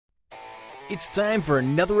It's time for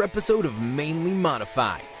another episode of Mainly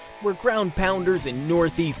Modifieds, where ground pounders and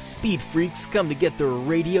Northeast speed freaks come to get their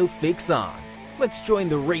radio fix on. Let's join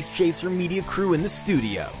the Race Chaser media crew in the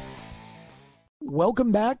studio.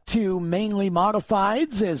 Welcome back to Mainly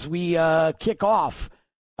Modifieds as we kick off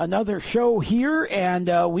another show here,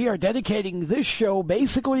 and we are dedicating this show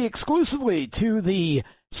basically exclusively to the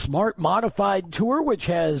Smart Modified Tour, which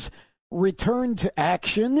has returned to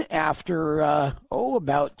action after,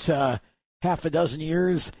 about half a dozen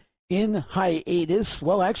years in hiatus.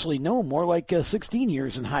 Well, actually, no, more like 16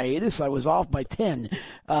 years in hiatus. I was off by 10.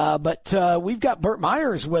 But we've got Burt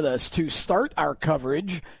Myers with us to start our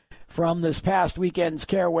coverage from this past weekend's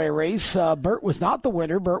Caraway race. Burt was not the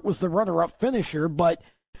winner. Burt was the runner-up finisher, but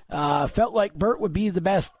felt like Burt would be the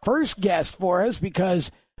best first guest for us because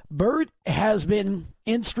Burt has been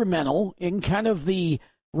instrumental in kind of the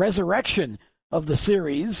resurrection of the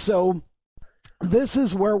series. So this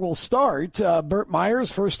is where we'll start. Burt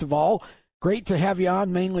Myers, first of all, great to have you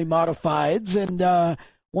on Mainly Modifieds, and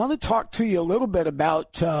want to talk to you a little bit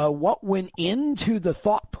about what went into the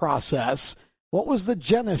thought process. What was the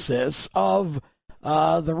genesis of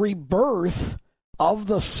the rebirth of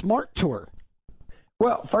the Smart Tour?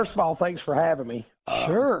 Well, first of all, thanks for having me.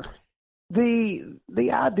 Sure. The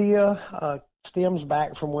idea stems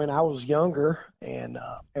back from when I was younger and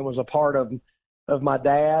was a part of my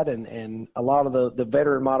dad and a lot of the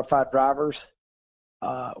veteran modified drivers,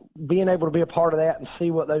 being able to be a part of that and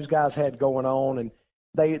see what those guys had going on. And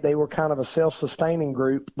they were kind of a self-sustaining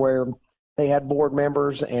group where they had board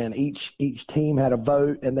members and each team had a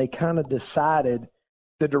vote, and they kind of decided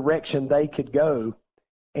the direction they could go.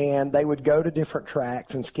 And they would go to different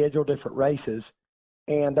tracks and schedule different races,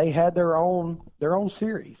 and they had their own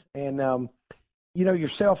series. And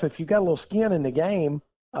yourself, if you got a little skin in the game,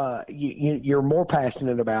 you're more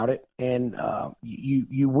passionate about it, and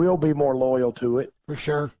you will be more loyal to it for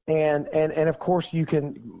sure. And of course you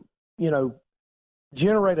can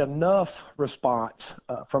generate enough response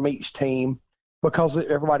from each team because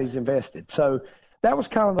everybody's invested. So that was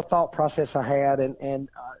kind of the thought process I had, and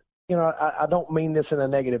I don't mean this in a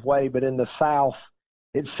negative way, but in the South,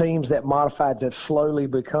 it seems that modifieds have slowly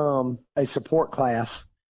become a support class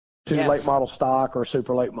to late model stock or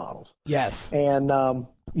super late models. Yes. And,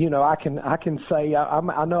 I can say,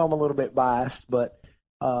 I know I'm a little bit biased, but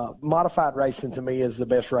modified racing to me is the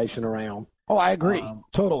best racing around. Oh, I agree.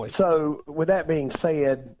 Totally. So with that being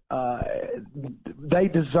said, they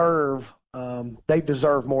deserve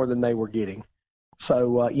more than they were getting.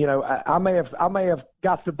 So, I may have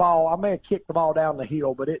got the ball, I may have kicked the ball down the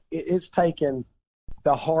hill, but it's taken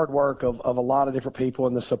the hard work of a lot of different people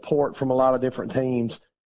and the support from a lot of different teams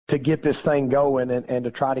to get this thing going and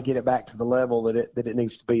to try to get it back to the level that it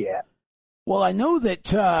needs to be at. Well, I know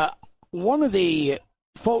that one of the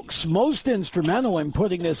folks most instrumental in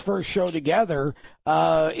putting this first show together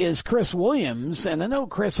is Chris Williams. And I know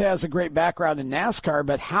Chris has a great background in NASCAR,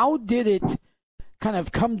 but how did it kind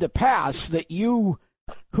of come to pass that who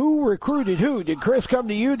recruited who? Did Chris come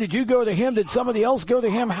to you? Did you go to him? Did somebody else go to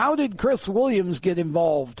him? How did Chris Williams get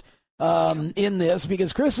involved in this?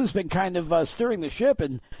 Because Chris has been kind of steering the ship,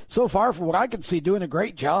 and so far, from what I can see, doing a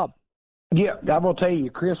great job. Yeah, I'm going to tell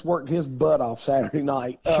you, Chris worked his butt off Saturday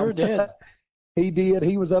night. Sure did. He did.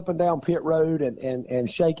 He was up and down pit road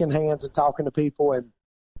and shaking hands and talking to people.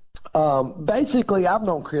 And basically, I've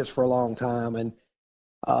known Chris for a long time, and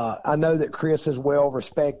I know that Chris is well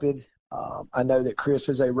respected. I know that Chris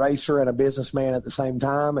is a racer and a businessman at the same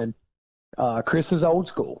time, and Chris is old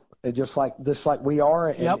school, just like we are,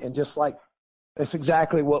 and just like that's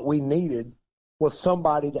exactly what we needed was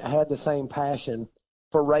somebody that had the same passion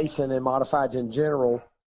for racing and modifieds in general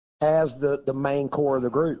as the main core of the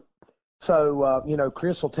group. So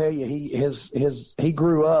Chris will tell you he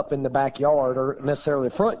grew up in the backyard, or necessarily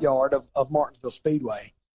the front yard of Martinsville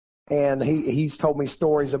Speedway. And he's told me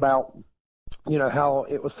stories about, how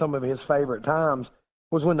it was some of his favorite times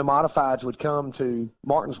was when the modifieds would come to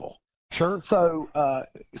Martinsville. Sure. So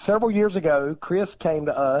several years ago, Chris came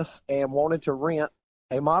to us and wanted to rent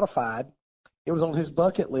a modified. It was on his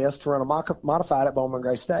bucket list to run a modified at Bowman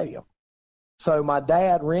Gray Stadium. So my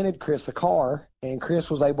dad rented Chris a car, and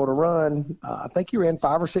Chris was able to run, I think he ran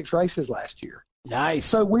 5 or 6 races last year. Nice.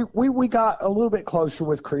 So we got a little bit closer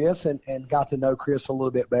with Chris and got to know Chris a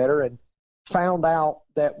little bit better and found out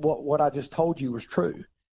that what I just told you was true.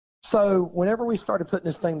 So whenever we started putting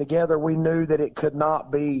this thing together, we knew that it could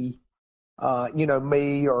not be,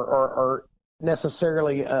 me or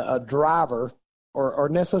necessarily a driver or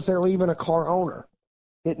necessarily even a car owner.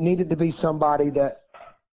 It needed to be somebody that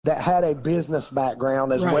had a business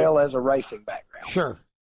background as well as a racing background. Sure.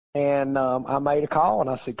 And I made a call, and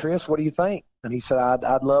I said, Chris, what do you think? And he said,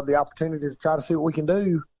 I'd love the opportunity to try to see what we can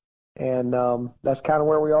do. And that's kind of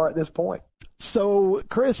where we are at this point. So,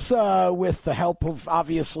 Chris, with the help of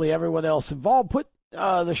obviously everyone else involved, put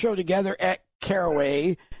the show together at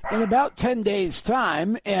Caraway in about 10 days'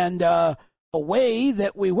 time, and away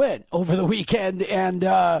that we went over the weekend. And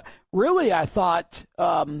really, I thought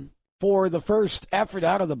for the first effort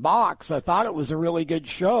out of the box, I thought it was a really good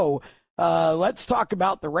show. Let's talk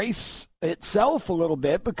about the race itself a little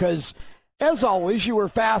bit, because as always, you were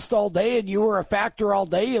fast all day and you were a factor all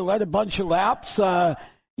day. You led a bunch of laps. It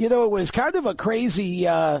was kind of a crazy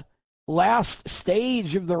last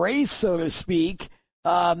stage of the race, so to speak.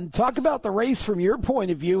 Talk about the race from your point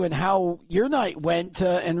of view and how your night went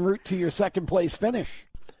en route to your second place finish.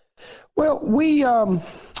 Well,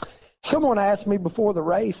 someone asked me before the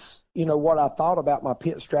race, what I thought about my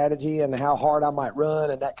pit strategy and how hard I might run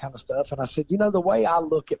and that kind of stuff. And I said, the way I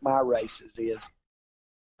look at my races is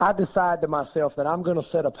I decide to myself that I'm going to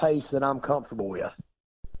set a pace that I'm comfortable with.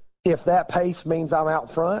 If that pace means I'm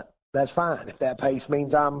out front, that's fine. If that pace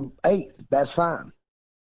means I'm 8th, that's fine.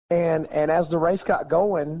 And as the race got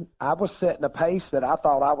going, I was setting a pace that I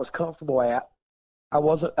thought I was comfortable at. I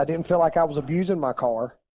didn't feel like I was abusing my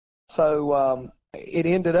car. So it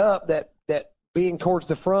ended up that being towards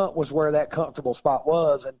the front was where that comfortable spot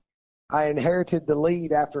was. And I inherited the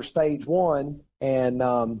lead after stage 1.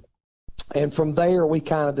 And from there, we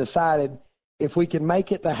kind of decided if we can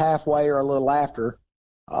make it to halfway or a little after,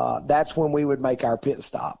 that's when we would make our pit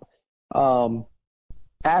stop.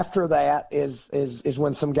 After that is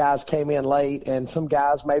when some guys came in late, and some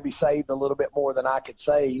guys maybe saved a little bit more than I could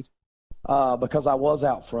save because I was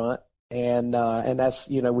out front, and that's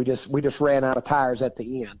we just ran out of tires at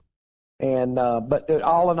the end. And but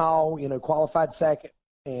all in all, qualified second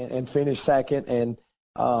and finished second. And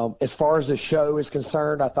as far as the show is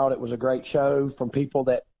concerned, I thought it was a great show from people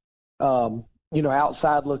that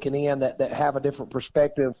outside looking in that have a different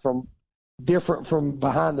perspective from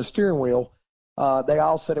behind the steering wheel. They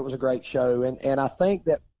all said it was a great show, and I think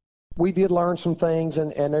that we did learn some things,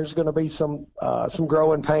 and there's going to be some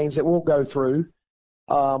growing pains that we'll go through.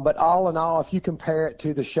 But all in all, if you compare it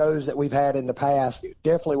to the shows that we've had in the past, it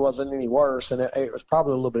definitely wasn't any worse, and it was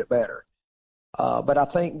probably a little bit better. But I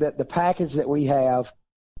think that the package that we have,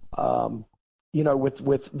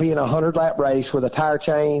 with being a 100-lap race with a tire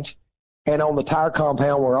change and on the tire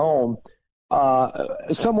compound we're on,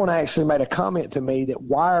 someone actually made a comment to me that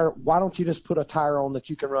why don't you just put a tire on that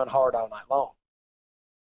you can run hard all night long?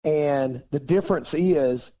 And the difference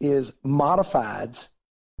is modifieds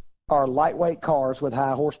are lightweight cars with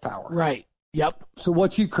high horsepower. Right. Yep. So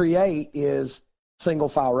what you create is single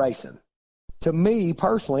file racing. To me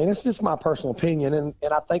personally, and it's just my personal opinion, and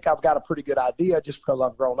I think I've got a pretty good idea just because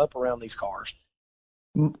I've grown up around these cars.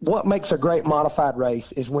 What makes a great modified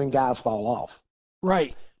race is when guys fall off.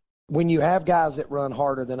 Right. When you have guys that run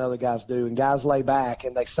harder than other guys do, and guys lay back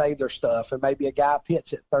and they save their stuff, and maybe a guy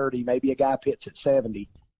pits at 30, maybe a guy pits at 70,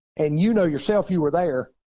 and yourself, you were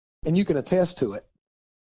there, and you can attest to it.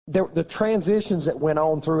 The transitions that went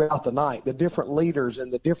on throughout the night, the different leaders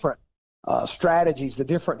and the different strategies, the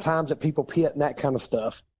different times that people pit and that kind of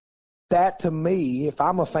stuff, that to me, if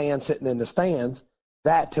I'm a fan sitting in the stands,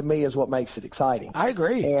 that to me is what makes it exciting. I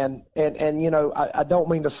agree. And I don't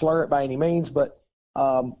mean to slur it by any means, but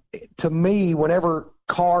to me, whenever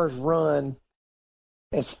cars run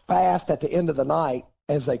as fast at the end of the night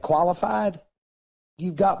as they qualified,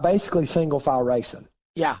 you've got basically single file racing.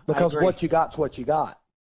 Yeah, because what you got's what you got.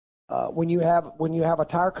 When you have a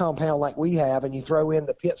tire compound like we have, and you throw in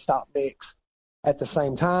the pit stop mix at the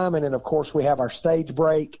same time, and then of course we have our stage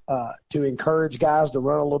break to encourage guys to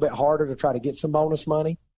run a little bit harder to try to get some bonus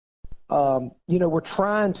money. We're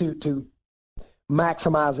trying to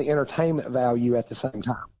maximize the entertainment value at the same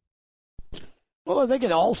time. Well, I think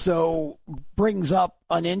it also brings up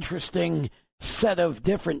an interesting set of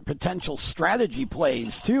different potential strategy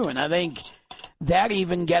plays too, and I think that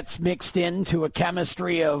even gets mixed into a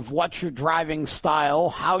chemistry of what's your driving style,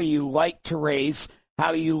 how you like to race,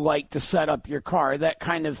 how you like to set up your car, that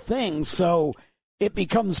kind of thing. So it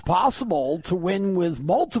becomes possible to win with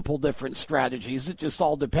multiple different strategies. It just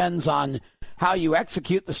all depends on how you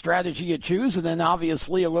execute the strategy you choose, and then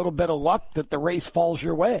obviously a little bit of luck that the race falls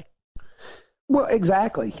your way. Well,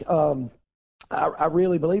 exactly. I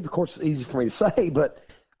really believe, of course, it's easy for me to say, but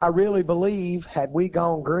I really believe had we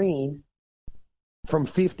gone green from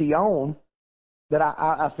 50 on, that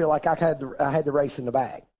I feel like I had the race in the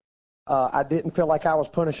bag. I didn't feel like I was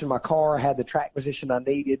punishing my car. I had the track position I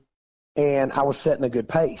needed, and I was setting a good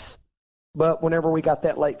pace. But whenever we got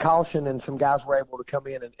that late caution and some guys were able to come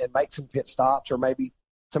in and make some pit stops, or maybe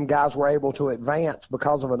some guys were able to advance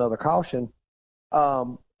because of another caution,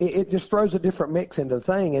 it just throws a different mix into the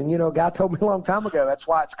thing. And, a guy told me a long time ago, that's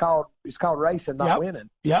why it's called racing, not winning.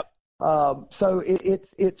 Yep. So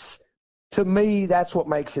it's to me, that's what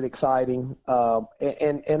makes it exciting.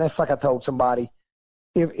 And that's like I told somebody,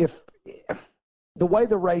 if the way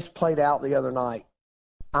the race played out the other night,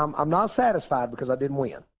 I'm not satisfied because I didn't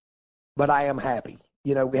win, but I am happy.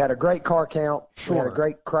 We had a great car count. Sure. We had a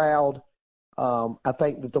great crowd. I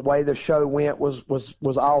think that the way the show went was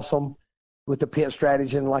awesome with the pit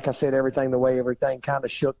strategy. And like I said, the way everything kind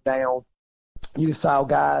of shook down. You saw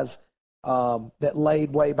guys that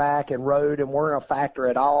laid way back and rode and weren't a factor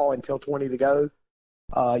at all until 20 to go.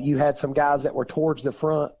 You had some guys that were towards the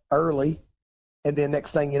front early, and then next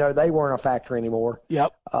thing you know, they weren't a factor anymore.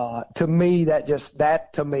 Yep. To me,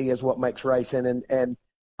 that to me is what makes racing. And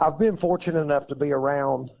I've been fortunate enough to be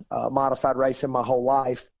around modified racing my whole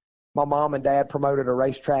life. My mom and dad promoted a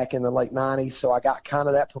racetrack in the late 90s, so I got kind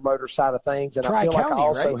of that promoter side of things. And I feel like I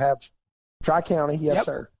also have Tri-County, yes,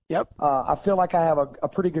 sir. Yep. I feel like I have a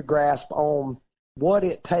pretty good grasp on what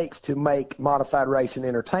it takes to make modified racing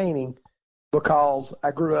entertaining because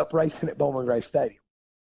I grew up racing at Bowman Gray Stadium.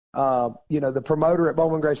 The promoter at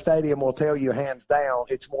Bowman Gray Stadium will tell you hands down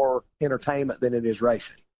it's more entertainment than it is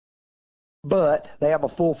racing. But they have a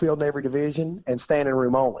full field in every division and standing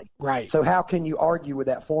room only. Right. So how can you argue with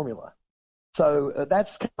that formula? So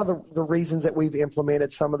that's kind of the reasons that we've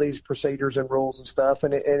implemented some of these procedures and rules and stuff.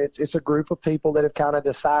 And it's a group of people that have kind of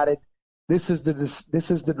decided this is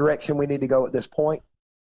the direction we need to go at this point.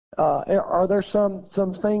 Are there some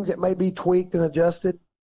things that may be tweaked and adjusted?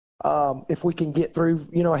 If we can get through,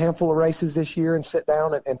 a handful of races this year and sit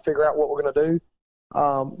down and figure out what we're going to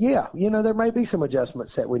do. There may be some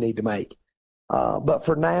adjustments that we need to make. But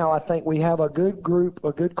for now, I think we have a good group,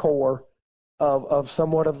 a good core of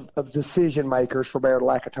somewhat of decision makers, for better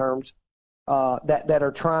lack of terms, that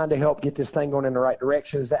are trying to help get this thing going in the right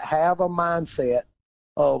directions, that have a mindset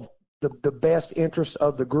of the best interest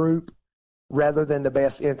of the group rather than the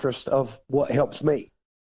best interest of what helps me.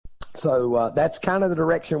 So that's kind of the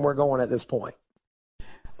direction we're going at this point.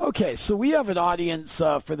 Okay, so we have an audience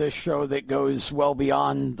for this show that goes well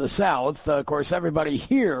beyond the South. Of course, everybody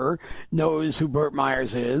here knows who Burt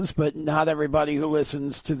Myers is, but not everybody who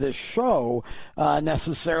listens to this show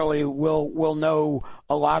necessarily will know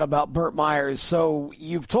a lot about Burt Myers. So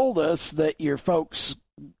you've told us that your folks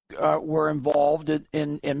were involved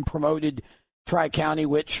in promoted Tri-County,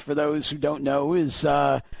 which, for those who don't know, is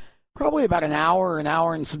probably about an hour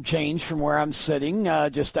and some change from where I'm sitting,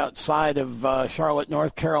 just outside of Charlotte,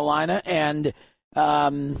 North Carolina. And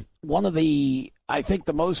one of the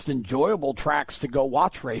most enjoyable tracks to go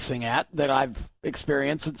watch racing at that I've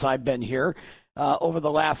experienced since I've been here over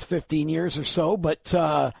the last 15 years or so. But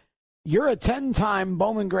you're a 10-time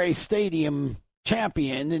Bowman Gray Stadium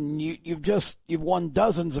champion, and you've won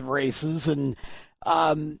dozens of races, and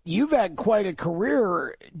you've had quite a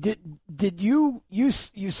career. Did you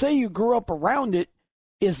say you grew up around it?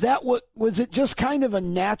 Is that was it just kind of a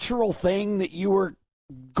natural thing that you were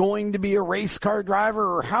going to be a race car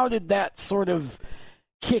driver, or how did that sort of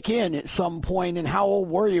kick in at some point, and how old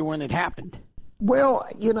were you when it happened? Well,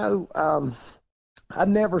 I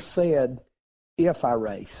never said if I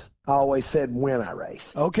race. I always said when I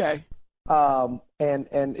race. Okay.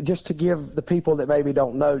 And just to give the people that maybe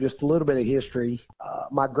don't know just a little bit of history,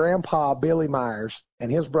 my grandpa, Billy Myers,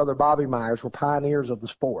 and his brother, Bobby Myers, were pioneers of the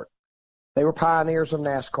sport. They were pioneers of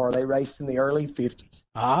NASCAR. They raced in the early 50s.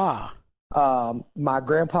 My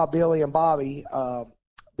grandpa, Billy, and Bobby,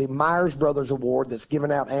 the Myers Brothers Award that's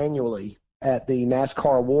given out annually at the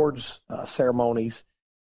NASCAR awards ceremonies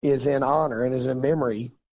is in honor and is in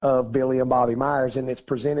memory of Billy and Bobby Myers, and it's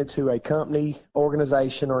presented to a company,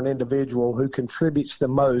 organization, or an individual who contributes the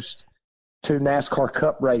most to NASCAR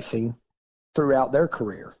Cup racing throughout their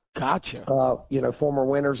career. Gotcha. Former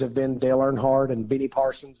winners have been Dale Earnhardt and Benny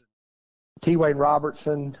Parsons, T. Wayne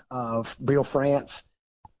Robertson, Bill France.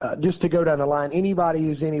 Just to go down the line,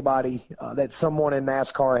 anybody that someone in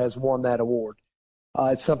NASCAR has won that award.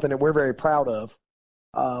 It's something that we're very proud of.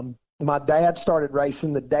 My dad started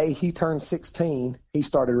racing the day he turned 16. He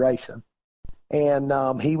started racing,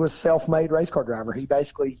 and he was self-made race car driver. He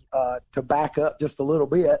basically, to back up just a little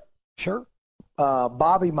bit, sure.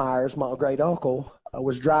 Bobby Myers, my great uncle,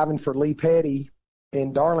 was driving for Lee Petty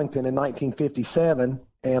in Darlington in 1957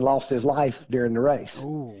 and lost his life during the race.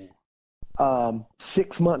 Ooh.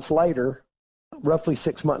 6 months later, roughly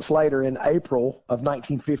 6 months later, in April of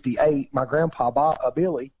 1958, my grandpa,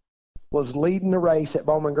 Billy, was leading the race at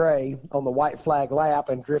Bowman Gray on the white flag lap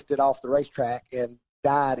and drifted off the racetrack and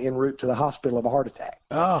died en route to the hospital of a heart attack.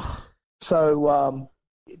 Oh. So,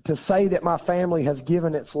 to say that my family has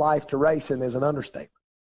given its life to racing is an understatement.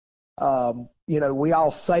 We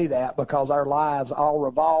all say that because our lives all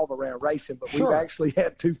revolve around racing, but Sure. we've actually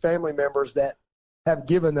had two family members that have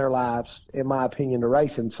given their lives, in my opinion, to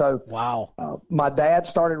racing. So, wow. My dad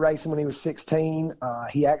started racing when he was 16.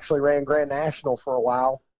 He actually ran Grand National for a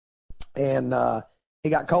while, and he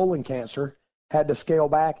got colon cancer, had to scale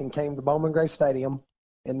back, and came to Bowman Gray Stadium,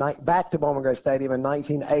 back to Bowman Gray Stadium in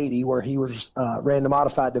 1980, where he ran the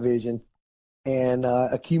modified division, and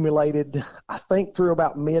accumulated, I think through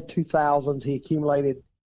about mid-2000s, he accumulated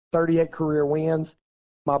 38 career wins.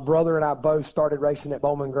 My brother and I both started racing at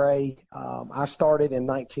Bowman Gray. I started in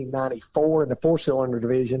 1994 in the four-cylinder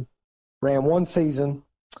division, ran one season,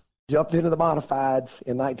 jumped into the modifieds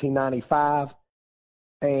in 1995,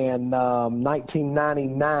 and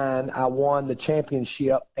 1999 I won the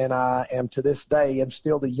championship, and I am to this day am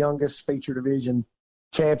still the youngest feature division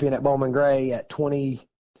champion at Bowman Gray at 20.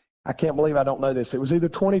 I can't believe I don't know this. It was either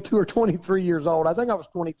 22 or 23 years old. I think I was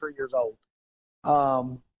 23 years old.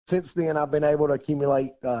 Since then, I've been able to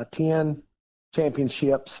accumulate 10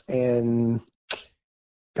 championships and,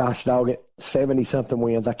 gosh dog it, 70-something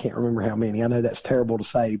wins. I can't remember how many. I know that's terrible to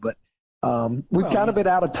say, but we've kind of been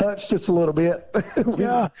out of touch just a little bit.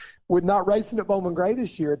 Yeah. With not racing at Bowman Gray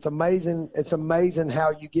this year, it's amazing. It's amazing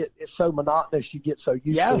how it's so monotonous. You get so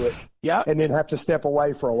used to it, yeah, and then have to step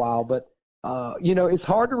away for a while. But it's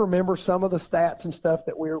hard to remember some of the stats and stuff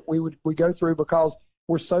that we go through because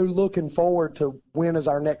we're so looking forward to when is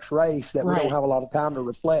our next race that we don't have a lot of time to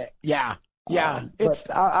reflect. Yeah.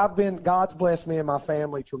 But God's blessed me and my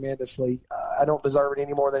family tremendously. I don't deserve it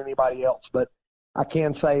any more than anybody else, but I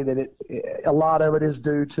can say that a lot of it is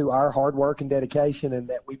due to our hard work and dedication, and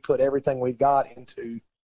that we put everything we've got into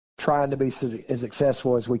trying to be as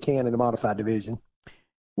successful as we can in the modified division.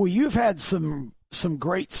 Well, you've had some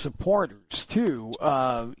great supporters too,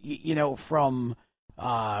 from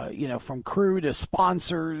crew to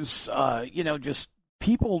sponsors, just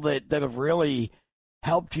people that have really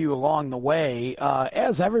helped you along the way,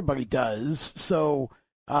 as everybody does. So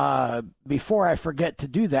before I forget to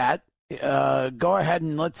do that, go ahead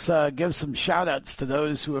and let's give some shout outs to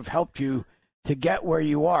those who have helped you to get where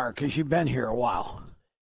you are, because you've been here a while.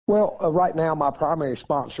 Well, right now my primary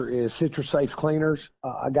sponsor is Citrus Safe Cleaners.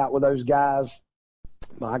 I got with those guys,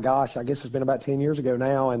 my gosh, I guess it's been about 10 years ago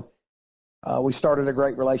now, and we started a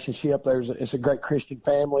great relationship. It's a great Christian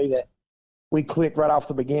family that we clicked right off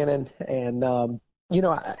the beginning. And,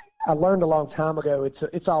 I learned a long time ago,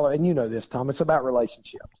 it's all, and you know this, Tom, it's about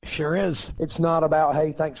relationships. Sure is. It's not about,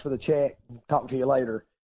 hey, thanks for the check, talk to you later.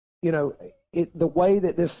 The way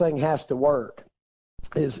that this thing has to work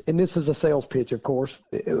is, and this is a sales pitch, of course,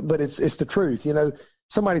 but it's the truth.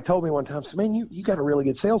 Somebody told me one time, man, you got a really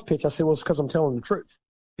good sales pitch. I said, well, it's because I'm telling the truth.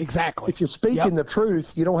 Exactly. If you're speaking the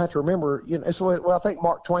truth, you don't have to remember. It's what I think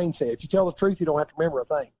Mark Twain said. If you tell the truth, you don't have to remember a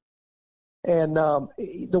thing. And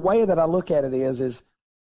the way that I look at it is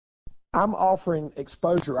I'm offering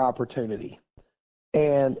exposure opportunity.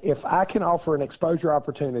 And if I can offer an exposure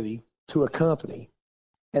opportunity to a company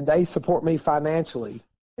and they support me financially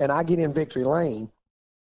and I get in victory lane,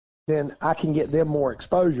 then I can get them more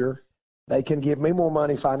exposure. They can give me more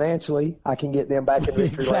money financially. I can get them back in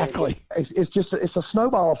victory exactly. lane. It's a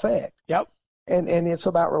snowball effect. Yep. And it's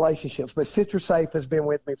about relationships. But Citrus Safe has been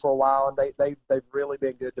with me for a while, and they've really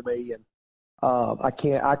been good to me. And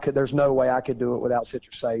there's no way I could do it without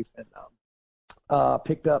Citrus Safe. And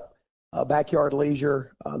picked up Backyard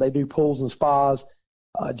Leisure. They do pools and spas.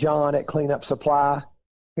 John at Cleanup Supply.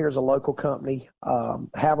 Here's a local company.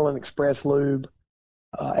 Haviland Express Lube.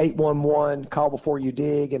 811 Call Before You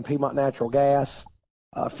Dig, and Piedmont Natural Gas.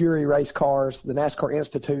 Fury Race Cars. The NASCAR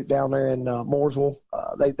Institute down there in Mooresville.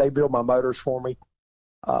 They build my motors for me.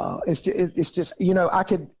 It's just you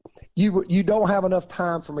don't have enough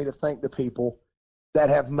time for me to thank the people that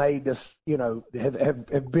have made this,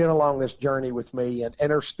 have been along this journey with me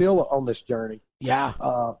and are still on this journey. Yeah.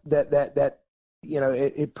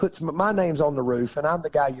 It puts my name's on the roof, and I'm the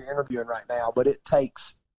guy you're interviewing right now, but it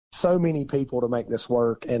takes so many people to make this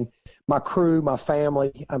work. And my crew, my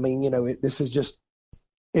family, this is just,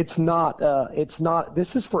 this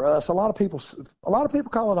is for us. A lot of people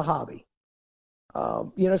call it a hobby.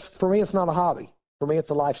 For me, it's not a hobby. For me, it's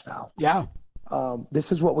a lifestyle. Yeah.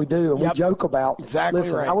 This is what we do, and we joke about. Exactly.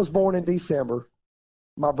 Listen, right. I was born in December.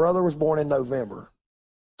 My brother was born in November.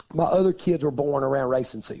 My other kids were born around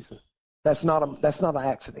racing season. That's not an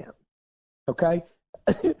accident. Okay.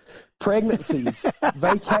 pregnancies,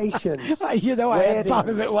 vacations, you know, I hadn't thought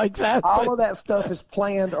of it like that. All of that stuff is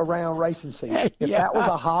planned around racing season. If that was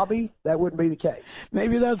a hobby, that wouldn't be the case.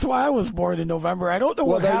 Maybe that's why I was born in November. I don't know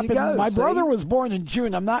what happened. My brother was born in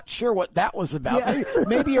June. I'm not sure what that was about. Yeah.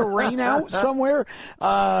 Maybe a rain out somewhere.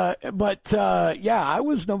 But I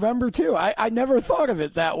was November too. I never thought of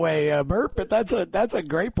it that way, Burt, but that's a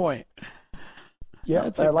great point.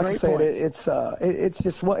 Yeah, like I said, it's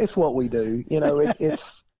just what we do. You know,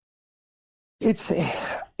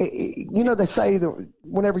 you know, they say that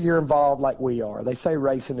whenever you're involved like we are, they say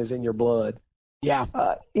racing is in your blood. Yeah.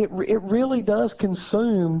 It really does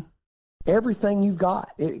consume everything you've got.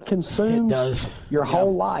 It consumes your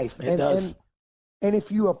whole life. It does. And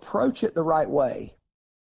if you approach it the right way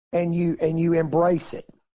and you embrace it,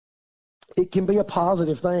 it can be a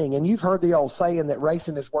positive thing. And you've heard the old saying that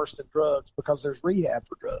racing is worse than drugs because there's rehab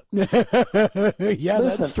for drugs. Yeah,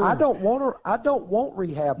 listen, that's true. I don't want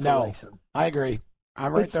rehab for racing. I agree.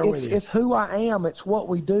 I'm right there with you. It's who I am. It's what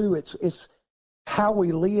we do. It's how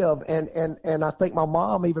we live. And I think my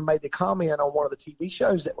mom even made the comment on one of the TV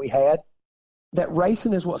shows that we had that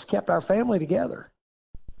racing is what's kept our family together.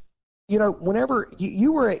 You know, whenever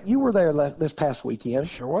you were there this past weekend.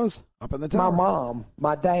 Sure was. Up in the tower. My mom,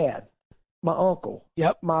 my dad, my uncle,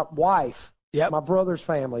 my wife, my brother's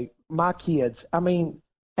family, my kids, I mean,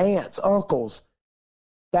 aunts, uncles.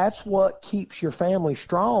 That's what keeps your family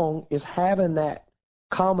strong, is having that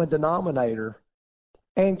common denominator.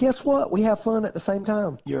 And guess what? We have fun at the same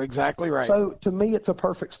time. You're exactly right. So to me, it's a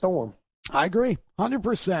perfect storm. I agree,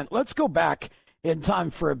 100%. Let's go back in time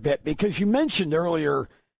for a bit, because you mentioned earlier,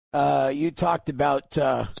 you talked about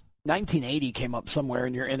 1980 came up somewhere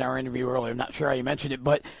in our interview earlier. I'm not sure how you mentioned it,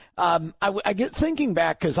 but I get thinking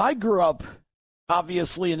back, because I grew up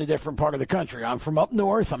obviously in a different part of the country. I'm from up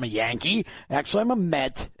north. I'm a Yankee. Actually, I'm a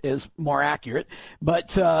Met, is more accurate.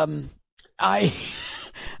 But I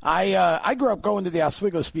grew up going to the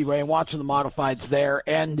Oswego Speedway and watching the modifieds there.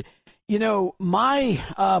 And, you know,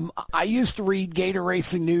 I used to read Gator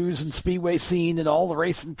Racing News and Speedway Scene and all the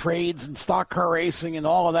racing trades and stock car racing and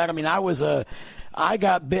all of that. I mean, I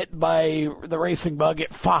got bit by the racing bug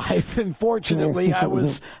at 5, and fortunately I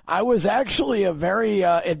was actually a very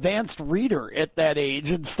advanced reader at that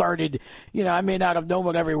age, and started, you know, I may not have known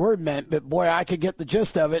what every word meant, but boy, I could get the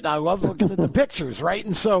gist of it, and I loved looking at the pictures, right?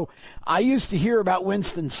 And so I used to hear about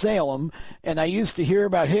Winston-Salem, and I used to hear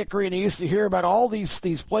about Hickory, and I used to hear about all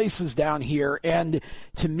these places down here, and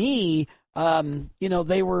to me, you know,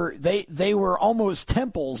 they were almost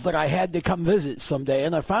temples that I had to come visit someday.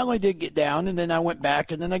 And I finally did get down, and then I went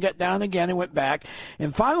back, and then I got down again and went back.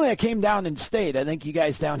 And finally I came down and stayed. I think you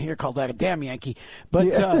guys down here call that a damn Yankee. But,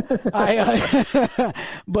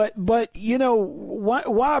 but you know, why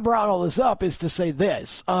I brought all this up is to say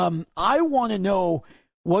this. I want to know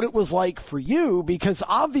what it was like for you, because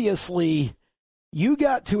obviously you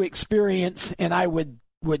got to experience, and I would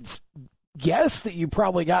guess that you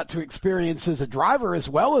probably got to experience as a driver as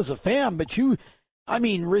well as a fan, but I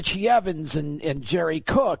mean, Richie Evans and Jerry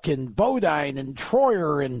Cook and Bodine and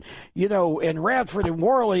Troyer and, you know, and Radford and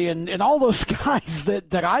Worley and all those guys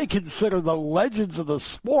that I consider the legends of the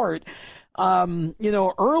sport, you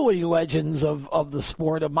know, early legends of the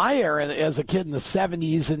sport of my era as a kid in the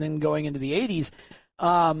 70s and then going into the 80s.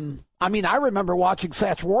 I mean, I remember watching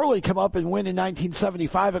Satch Worley come up and win in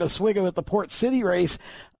 1975 at Oswego at the Port City race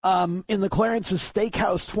in the Clarence's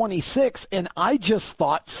Steakhouse 26, and I just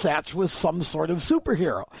thought Satch was some sort of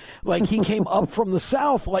superhero. Like, he came up from the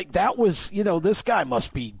South, like that was, you know, this guy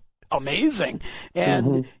must be amazing.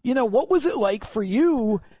 And, you know, what was it like for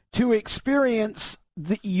you to experience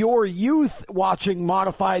your youth watching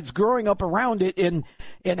modifieds, growing up around it,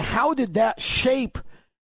 and how did that shape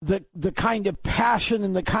the kind of passion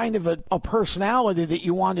and the kind of a personality that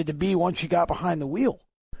you wanted to be once you got behind the wheel?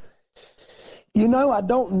 You know, I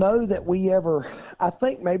don't know that we ever, I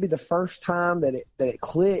think maybe the first time that it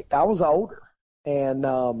clicked, I was older. And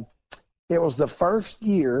it was the first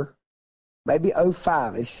year, maybe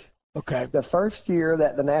 05-ish. Okay. The first year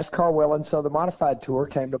that the NASCAR Well and Southern Modified Tour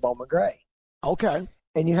came to Bowman Gray. Okay.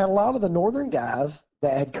 And you had a lot of the northern guys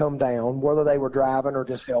that had come down, whether they were driving or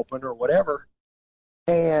just helping or whatever.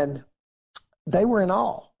 And they were in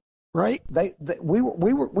awe. Right. We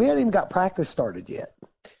hadn't even got practice started yet.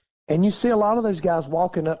 And you see a lot of those guys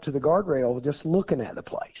walking up to the guardrail just looking at the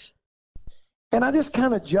place. And I just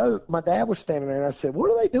kind of joked. My dad was standing there, and I said, "What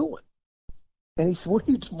are they doing?" And he said, What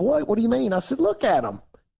do you mean? I said, "Look at them.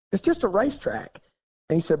 It's just a racetrack."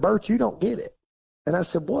 And he said, "Burt, you don't get it." And I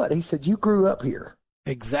said, "What?" He said, "You grew up here."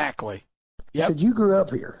 Exactly. Yep. He said, "You grew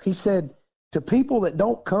up here." He said, "To people that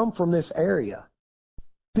don't come from this area,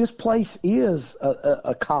 this place is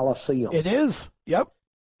a coliseum. It is. Yep.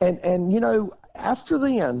 And you know, after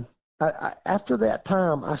then, after that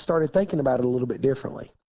time, I started thinking about it a little bit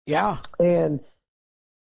differently. Yeah. And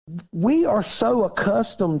we are so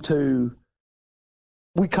accustomed to,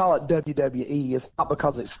 we call it WWE. It's not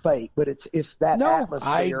because it's fake, but it's that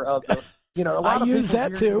atmosphere of the, you know, a lot of people use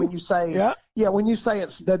that too. When you say, when you say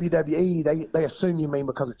it's WWE, they assume you mean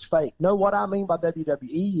because it's fake. No, what I mean by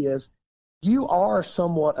WWE is you are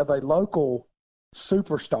somewhat of a local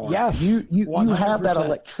superstar. Yes. You have that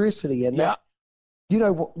electricity and that, you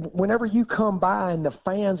know, whenever you come by and the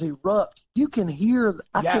fans erupt, you can hear,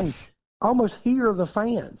 I can almost hear the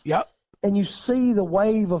fans. Yep. And you see the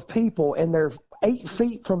wave of people, and they're 8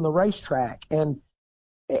 feet from the racetrack. And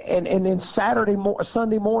then Sunday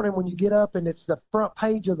morning when you get up and it's the front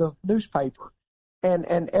page of the newspaper, and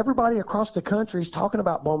everybody across the country is talking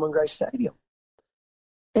about Bowman Gray Stadium.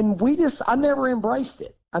 And I never embraced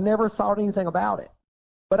it. I never thought anything about it.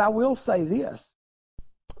 But I will say this.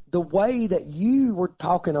 The way that you were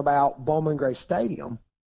talking about Bowman Gray Stadium,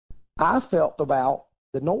 I felt about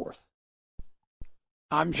the North.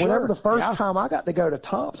 I'm sure. Whenever the first time I got to go to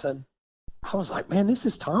Thompson, I was like, man, this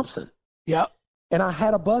is Thompson. Yep. And I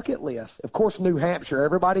had a bucket list. Of course, New Hampshire,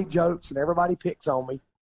 everybody jokes and everybody picks on me.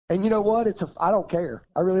 And you know what? I don't care.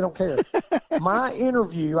 I really don't care. My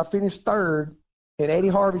interview, I finished third in Eddie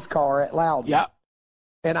Harvey's car at Loudon. Yep.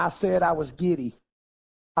 And I said I was giddy.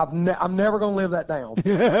 I'm never going to live that down.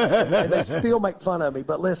 And they still make fun of me.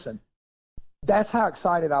 But listen, that's how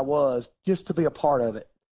excited I was just to be a part of it.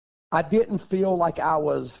 I didn't feel like I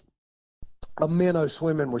was a minnow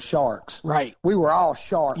swimming with sharks. Right. We were all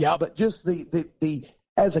sharks. Yep. But just the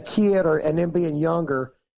as a kid and then being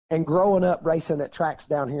younger and growing up racing at tracks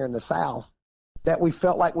down here in the South, that we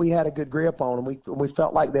felt like we had a good grip on, and we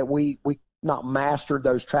felt like that we not mastered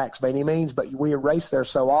those tracks by any means, but we had raced there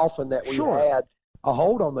so often that we had a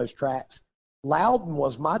hold on those tracks. Loudon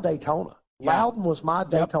was my Daytona. Yeah. Loudon was my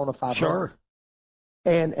Daytona 500. Sure.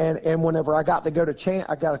 And whenever I got to go to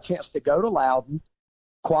I got a chance to go to Loudon,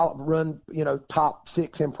 run, you know, top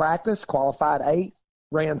 6 in practice, qualified 8th,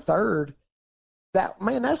 ran 3rd. That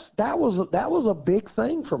was a big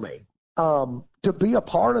thing for me. To be a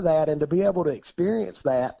part of that and to be able to experience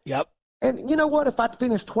that. Yep. And you know what? If I'd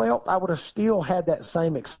finished 12th, I would have still had that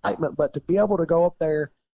same excitement. But to be able to go up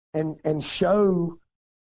there and show,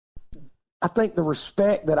 I think, the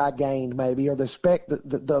respect that I gained, maybe, or the respect,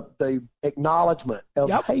 the acknowledgement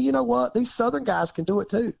of, hey, you know what? These Southern guys can do it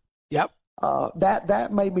too. Yep. That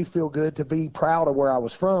made me feel good to be proud of where I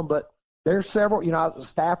was from. But there's several, you know,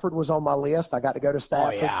 Stafford was on my list. I got to go to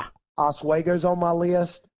Stafford. Oh, yeah. Oswego's on my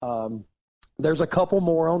list. There's a couple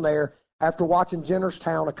more on there. After watching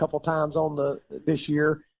Jennerstown a couple times this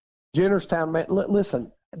year, Jennerstown, man,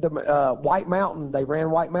 listen, the White Mountain, they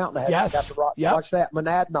ran White Mountain. I got to watch that.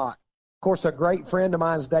 Monadnock. Of course, a great friend of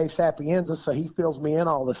mine is Dave Sapienza, so he fills me in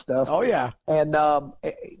all this stuff. Oh, yeah. And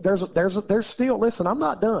there's still, listen, I'm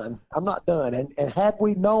not done. And had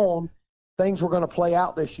we known things were going to play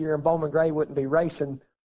out this year and Bowman Gray wouldn't be racing,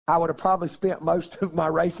 I would have probably spent most of my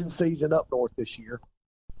racing season up north this year.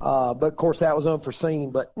 But, of course, that was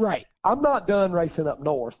unforeseen. But I'm not done racing up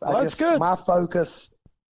north. Well, that's good. My focus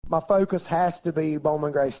has to be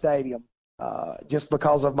Bowman Gray Stadium, just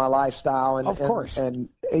because of my lifestyle. And, of course. And,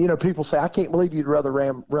 you know, people say, I can't believe you'd rather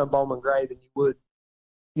run Bowman Gray than you would,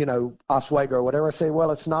 you know, Oswego or whatever. I say, well,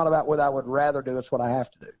 it's not about what I would rather do. It's what I have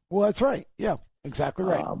to do. Well, that's right. Yeah, exactly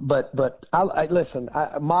right. But I listen,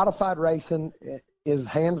 modified racing is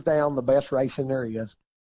hands down the best racing there is.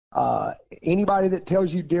 Anybody that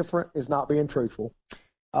tells you different is not being truthful.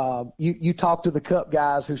 You talk to the Cup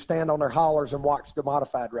guys who stand on their haulers and watch the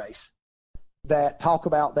modified race that talk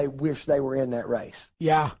about they wish they were in that race.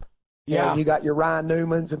 Yeah. Yeah. And you got your Ryan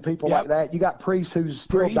Newmans and people like that. You got Priest who's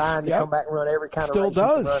still dying to come back and run every kind of race he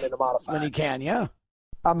can run in the modified. When he can, yeah.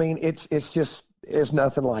 I mean, it's just, there's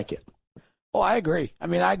nothing like it. Oh, I agree. I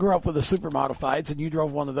mean, I grew up with the super modifieds, and you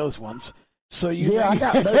drove one of those ones. So I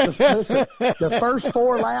got those. Listen, the first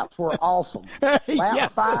 4 laps were awesome.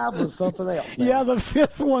 Lap 5 was something else. Man. Yeah, the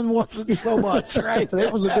 5th one wasn't so much, right?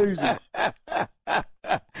 It was a doozy.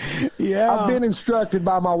 Yeah. I've been instructed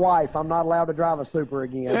by my wife I'm not allowed to drive a super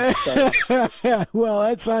again. So.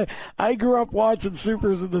 Well, I grew up watching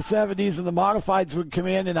supers in the 70s, and the modifieds would come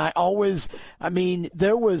in, and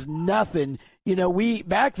there was nothing. You know,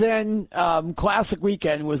 back then, Classic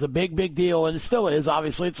Weekend was a big deal, and it still is.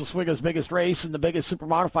 Obviously, it's Oswego's biggest race and the biggest super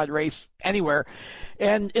modified race anywhere.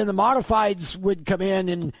 And the modifieds would come in,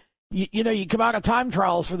 and you come out of time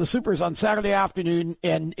trials for the supers on Saturday afternoon,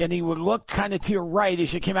 and he would look kind of to your right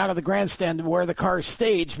as you came out of the grandstand to where the cars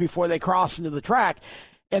staged before they crossed into the track.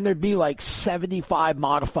 and there'd be like 75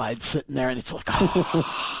 modifieds sitting there, and it's like,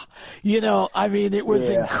 oh, I mean, it was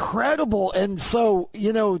incredible. And so,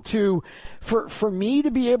 for me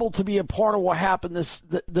to be able to be a part of what happened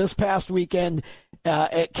this past weekend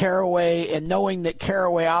at Caraway, and knowing that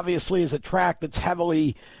Caraway obviously is a track that's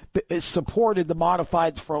heavily supported the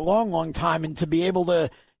modifieds for a long, long time, and to be able to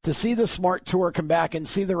see the Smart Tour come back and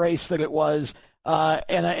see the race that it was.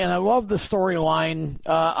 And I love the storyline,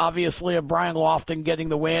 obviously, of Brian Loftin getting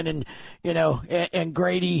the win, and and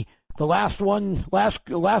Grady, the last one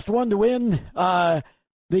to win.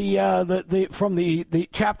 From the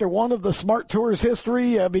chapter 1 of the Smart Tour's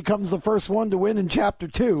history becomes the first one to win in chapter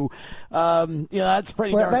 2. That's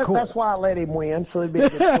pretty darn cool. That's why I let him win, so it'd be a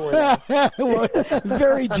good story. Well,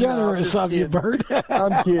 very generous of you, Burt.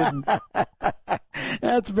 I'm kidding.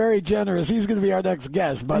 That's very generous. He's going to be our next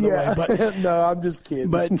guest, by the way. But no, I'm just kidding.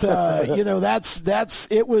 But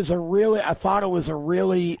it was a really. I thought it was a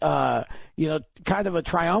really kind of a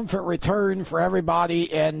triumphant return for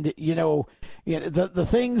everybody, and the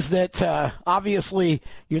things that obviously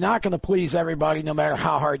you're not going to please everybody no matter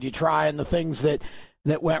how hard you try, and the things that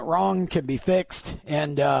went wrong can be fixed,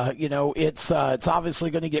 and it's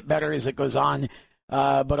obviously going to get better as it goes on.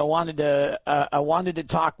 But I wanted to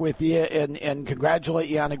talk with you and congratulate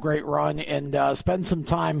you on a great run, and spend some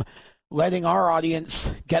time letting our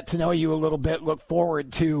audience get to know you a little bit. Look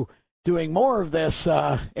forward to doing more of this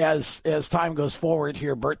as time goes forward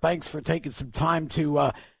here. Burt, thanks for taking some time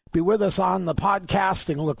to be with us on the podcast,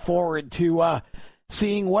 and look forward to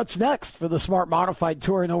seeing what's next for the Smart Modified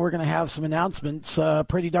Tour. I know we're going to have some announcements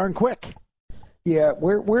pretty darn quick. Yeah,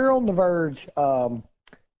 we're on the verge. Of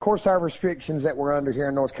course, our restrictions that we're under here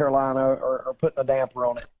in North Carolina are putting a damper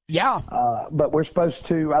on it. Yeah. But we're supposed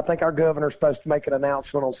to, I think our governor's supposed to make an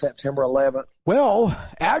announcement on September 11th. Well,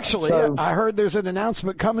 actually, I heard there's an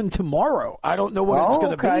announcement coming tomorrow. I don't know what it's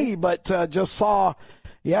going to be, but just saw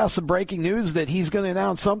some breaking news that he's going to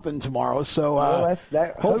announce something tomorrow. So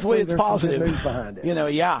hopefully it's positive. News behind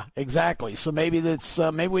it. Yeah, exactly. So maybe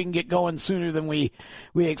maybe we can get going sooner than we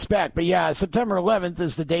expect. But yeah, September 11th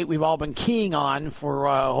is the date we've all been keying on for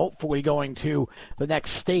hopefully going to the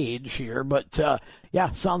next stage here. But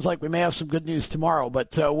sounds like we may have some good news tomorrow.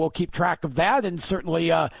 But we'll keep track of that, and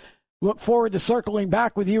certainly look forward to circling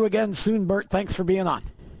back with you again soon, Burt. Thanks for being on.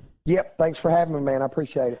 Yep, thanks for having me, man. I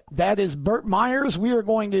appreciate it. That is Burt Myers. We are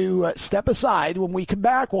going to step aside. When we come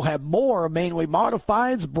back, we'll have more Mainly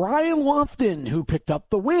Modifieds. Brian Loftin, who picked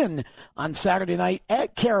up the win on Saturday night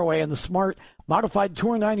at Caraway in the Smart Modified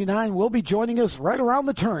Tour 99, will be joining us right around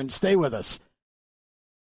the turn. Stay with us.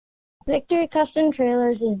 Victory Custom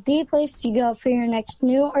Trailers is the place to go for your next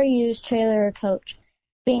new or used trailer or coach.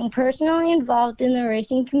 Being personally involved in the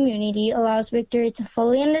racing community allows Victory to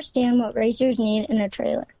fully understand what racers need in a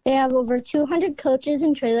trailer. They have over 200 coaches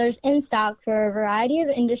and trailers in stock for a variety of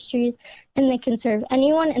industries, and they can serve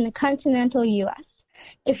anyone in the continental U.S.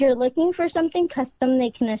 If you're looking for something custom,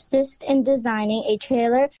 they can assist in designing a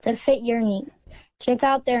trailer to fit your needs. Check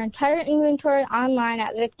out their entire inventory online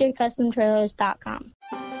at victorycustomtrailers.com.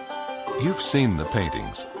 You've seen the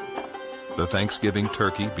paintings. The Thanksgiving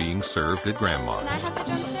turkey being served at Grandma's. Can I have the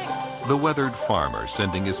drumstick? The weathered farmer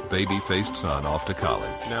sending his baby-faced son off to college.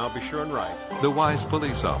 Now be sure and write. The wise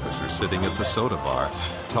police officer sitting at the soda bar,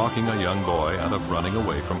 talking a young boy out of running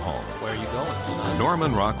away from home. Where are you going, son?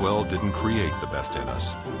 Norman Rockwell didn't create the best in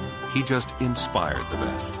us. He just inspired the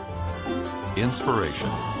best. Inspiration.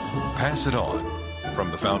 Pass it on.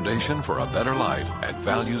 From the Foundation for a Better Life at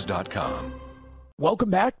values.com.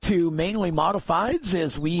 Welcome back to Mainly Modifieds.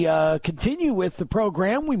 As we continue with the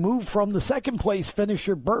program, we move from the second-place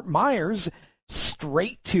finisher, Burt Myers,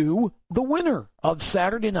 straight to the winner of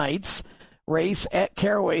Saturday night's race at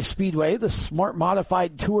Caraway Speedway, the Smart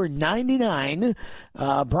Modified Tour 99.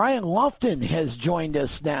 Brian Loftin has joined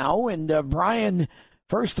us now. And, Brian,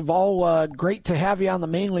 first of all, great to have you on the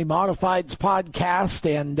Mainly Modifieds podcast,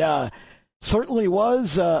 and certainly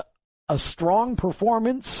was a strong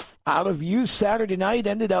performance out of you Saturday night.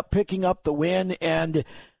 Ended up picking up the win and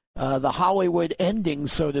the Hollywood ending,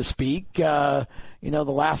 so to speak. The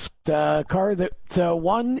last car that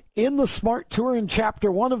won in the Smart Tour in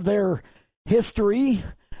Chapter 1 of their history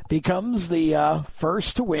becomes the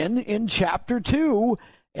first to win in Chapter 2.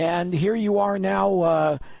 And here you are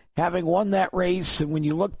now having won that race. And when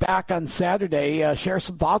you look back on Saturday, share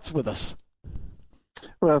some thoughts with us.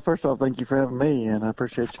 Well, first of all, thank you for having me, and I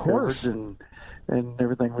appreciate your coverage and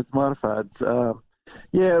everything with Modifieds.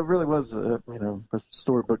 It really was a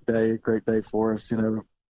storybook day, a great day for us.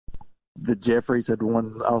 The Jeffries had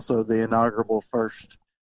won also the inaugural first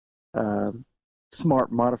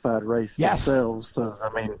smart modified race themselves. So,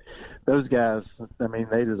 I mean, those guys, I mean,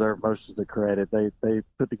 they deserve most of the credit. They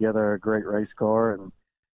put together a great race car, and,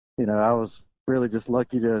 you know, I was really just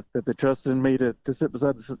lucky that they trusted in me to sit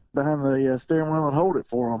behind the steering wheel and hold it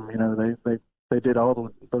for them. You know, they did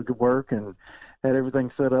all the good work and had everything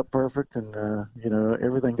set up perfect, and, you know,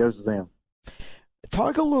 everything goes to them.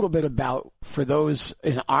 Talk a little bit about, for those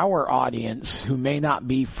in our audience who may not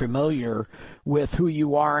be familiar with who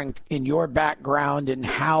you are in your background and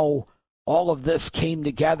how all of this came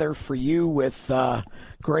together for you with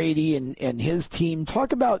Grady and his team.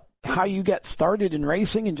 Talk about how you got started in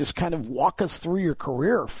racing and just kind of walk us through your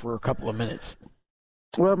career for a couple of minutes.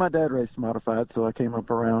 Well, my dad raced modified, so I came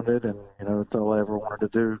up around it, and, you know, it's all I ever wanted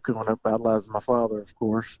to do, growing up idolizing my father, of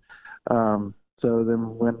course. So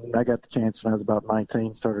then when I got the chance when I was about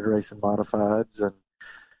 19, started racing modifieds and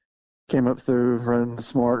came up through running the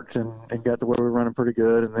smart and got to where we were running pretty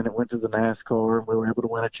good. And then it went to the NASCAR, and we were able to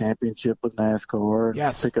win a championship with NASCAR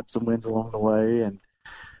and pick up some wins along the way.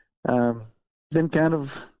 And then kind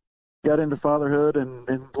of got into fatherhood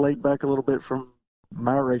and laid back a little bit from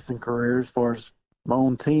my racing career as far as my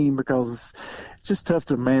own team, because it's just tough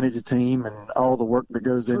to manage a team and all the work that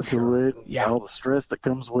goes into it and all the stress that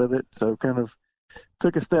comes with it. So kind of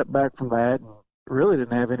took a step back from that and really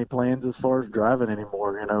didn't have any plans as far as driving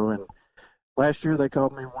anymore, you know. And last year they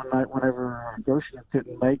called me one night whenever Gershner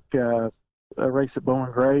couldn't make a race at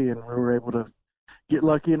Bowling Gray, and we were able to get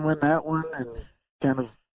lucky and win that one, and kind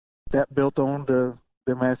of that built on to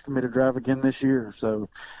them asking me to drive again this year. So,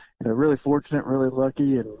 you know, really fortunate, really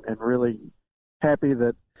lucky, and really happy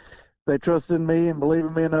that they trusted in me and believe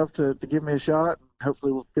in me enough to give me a shot.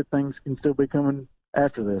 Hopefully good things can still be coming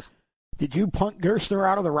after this. Did you punt Gerstner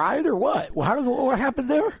out of the ride or what? Well, what happened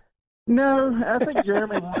there? No, I think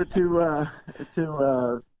Jeremy wanted to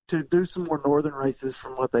do some more northern races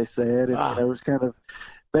from what they said. And, you know, it was kind of,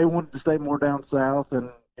 they wanted to stay more down south,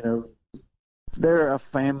 and, you know, they're a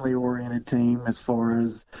family-oriented team as far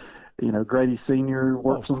as, you know, Grady Sr.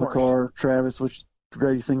 works on the car, Travis, which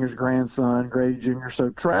Grady Sr.'s grandson, Grady Jr.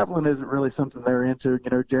 So traveling isn't really something they're into. You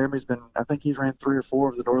know, Jeremy's I think he's ran 3 or 4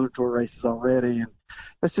 of the Northern Tour races already, and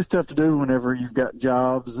that's just tough to do whenever you've got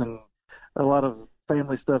jobs and a lot of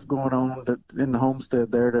family stuff going on in the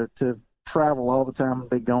homestead there to travel all the time and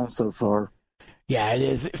be gone so far. Yeah, it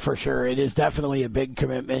is for sure. It is definitely a big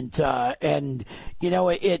commitment, and you know,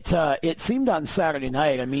 it seemed on Saturday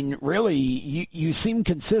night. I mean, really, you seemed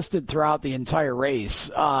consistent throughout the entire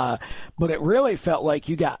race, but it really felt like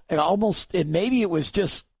you got maybe it was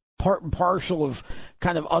just part and parcel of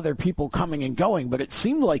kind of other people coming and going, but it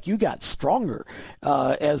seemed like you got stronger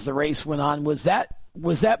as the race went on. Was that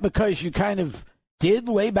because you kind of did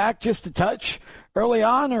lay back just a touch early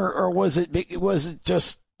on, or was it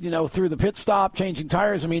just, you know, through the pit stop, changing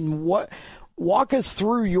tires? I mean, walk us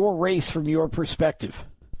through your race from your perspective.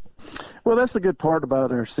 Well, that's the good part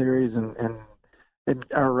about our series and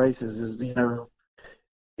our races is, you know,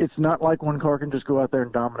 it's not like one car can just go out there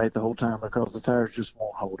and dominate the whole time because the tires just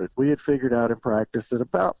won't hold it. We had figured out in practice that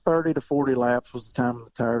about 30 to 40 laps was the time the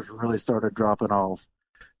tires really started dropping off.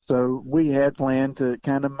 So we had planned to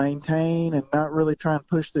kind of maintain and not really try and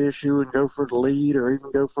push the issue and go for the lead or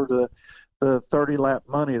even go for the 30-lap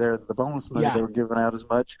money there, the bonus money they were giving out as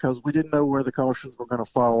much, because we didn't know where the cautions were going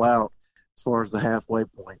to fall out as far as the halfway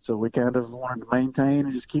point. So we kind of wanted to maintain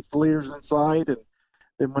and just keep the leaders in sight. And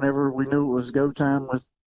then whenever we knew it was go time with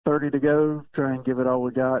 30 to go, try and give it all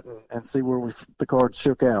we got and see where the cards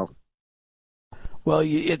shook out. Well,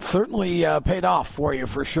 it certainly paid off for you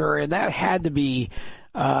for sure. And that had to be,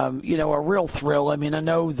 you know, a real thrill. I mean, I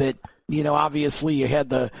know that, you know, obviously you had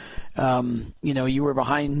the, you know, you were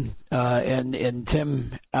behind and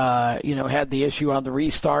Tim, you know, had the issue on the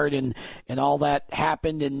restart and all that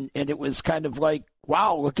happened. And it was kind of like,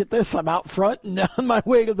 wow, look at this. I'm out front and on my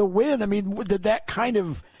way to the win. I mean, when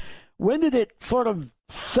did it sort of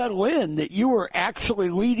settle in that you were actually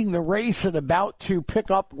leading the race and about to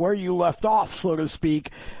pick up where you left off, so to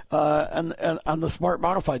speak, on the Smart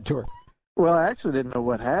Modified Tour? Well, I actually didn't know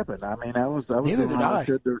what happened. I mean, I was doing all I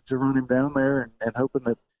could to run him down there and hoping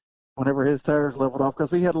that whenever his tires leveled off,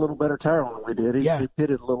 because he had a little better tire on than we did. He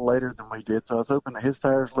pitted a little later than we did, so I was hoping that his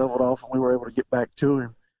tires leveled off and we were able to get back to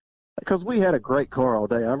him. Because we had a great car all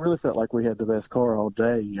day. I really felt like we had the best car all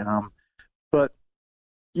day. But,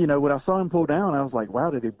 you know, when I saw him pull down, I was like, wow,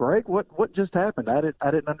 did he break? What just happened? I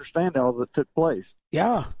didn't understand all that took place.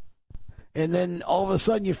 Yeah. And then all of a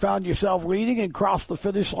sudden you found yourself leading and crossed the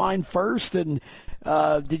finish line first. And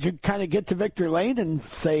did you kind of get to victory lane and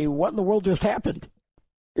say, what in the world just happened?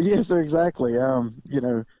 Yes, sir, exactly. You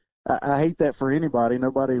know, I hate that for anybody.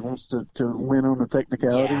 Nobody wants to win on a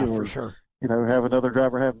technicality for sure. have another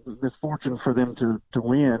driver have misfortune for them to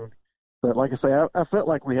win. But like I say, I felt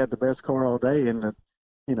like we had the best car all day, and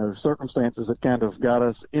the circumstances that kind of got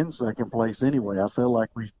us in second place anyway. I feel like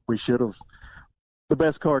we should have. The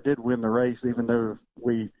best car did win the race, even though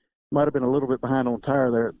we might have been a little bit behind on tire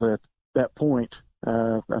there at that point.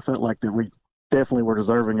 I felt like that we definitely were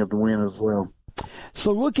deserving of the win as well.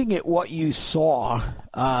 So looking at what you saw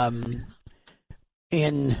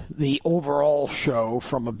in the overall show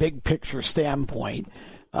from a big picture standpoint,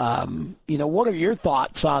 what are your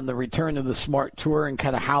thoughts on the return of the Smart Tour and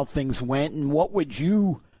kind of how things went, and what would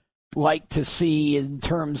you like to see in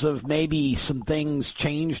terms of maybe some things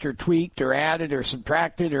changed or tweaked or added or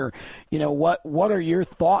subtracted, or what are your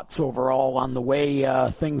thoughts overall on the way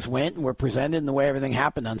things went and were presented and the way everything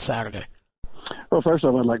happened on Saturday? Well, first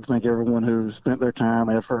off, I'd like to thank everyone who spent their time,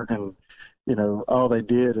 effort, and all they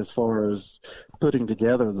did as far as putting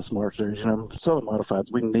together the Smart Series. Southern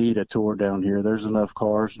Modifieds, we need a tour down here. There's enough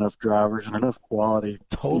cars, enough drivers, and enough quality.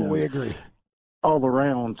 Totally agree. All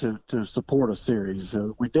around to support a series.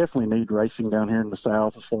 We definitely need racing down here in the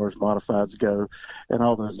South as far as modifieds go, and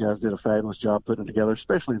all those guys did a fabulous job putting it together,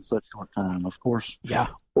 especially in such short time. Of course,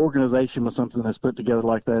 organization was something that's put together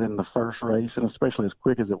like that in the first race, and especially as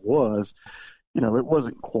quick as it was, it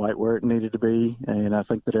wasn't quite where it needed to be, and I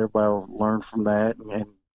think that everybody will learn from that and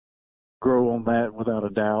grow on that without a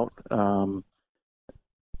doubt.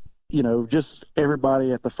 Just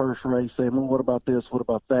everybody at the first race saying, well, what about this, what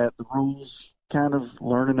about that? The rules kind of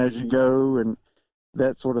learning as you go, and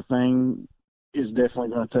that sort of thing is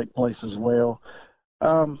definitely going to take place as well.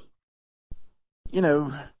 The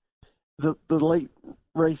late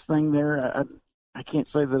race thing there, I can't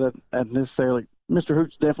say that I necessarily – Mr.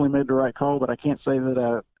 Hoots definitely made the right call, but I can't say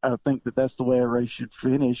that I think that that's the way a race should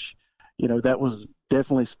finish. That was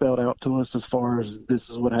definitely spelled out to us as far as this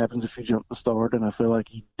is what happens if you jump the start, and I feel like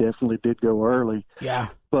he definitely did go early. Yeah.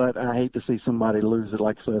 But I hate to see somebody lose it,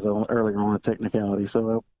 like I said earlier on, a technicality.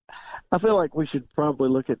 So I feel like we should probably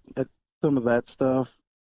look at some of that stuff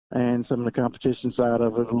and some of the competition side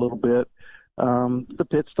of it a little bit. The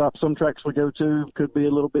pit stop, some tracks we go to could be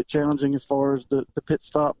a little bit challenging as far as the pit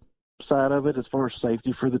stop side of it, as far as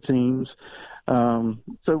safety for the teams.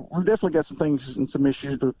 So we've definitely got some things and some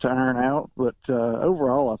issues to iron out, but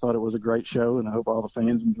overall I thought it was a great show, and I hope all the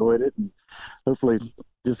fans enjoyed it, and hopefully,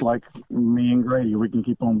 just like me and Grady, we can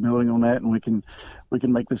keep on building on that, and we can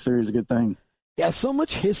make this series a good thing. Yeah, so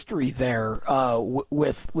much history there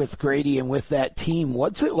with Grady and with that team.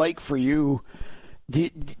 What's it like for you? Do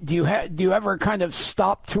you ever kind of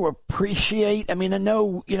stop to appreciate? I mean, I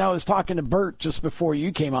know, I was talking to Burt just before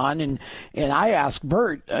you came on, and I asked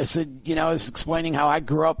Burt, I said, I was explaining how I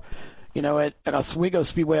grew up, at Oswego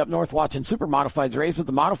Speedway up north watching super modifieds race, but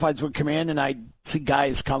the modifieds would come in, and I'd see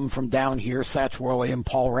guys come from down here, Satch Worley and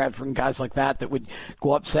Paul Radford and guys like that would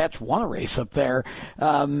go up. Satch won a race up there.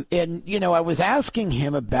 And, I was asking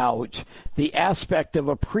him about the aspect of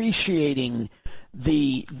appreciating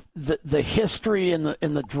the history and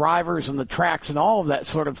the drivers and the tracks and all of that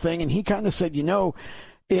sort of thing, and he kind of said,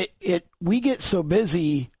 we get so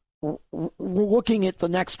busy looking at the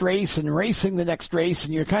next race and racing the next race,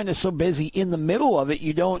 and you're kind of so busy in the middle of it,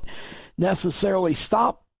 you don't necessarily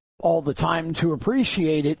stop all the time to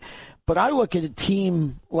appreciate it. But I look at a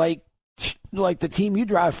team like the team you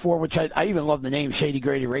drive for, which I even love the name Shady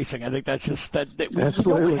Grady Racing. I think that's just that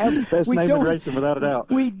absolutely best name in racing without a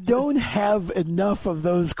doubt. We don't have enough of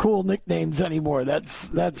those cool nicknames anymore.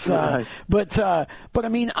 That's right. But I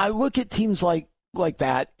mean, I look at teams like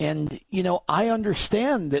that, and I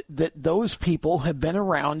understand that those people have been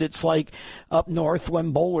around. It's like up north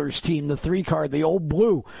when Bowler's team, the 3-car, the Old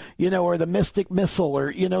Blue, or the Mystic Missile,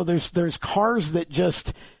 or there's cars that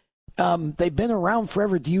just they've been around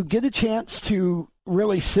forever. Do you get a chance to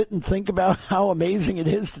really sit and think about how amazing it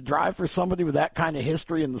is to drive for somebody with that kind of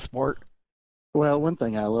history in the sport? Well, one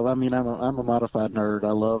thing I love, I mean, I'm a modified nerd.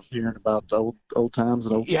 I love hearing about the old times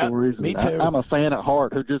and old stories. Me too. I'm a fan at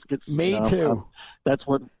heart who just gets. Me too. That's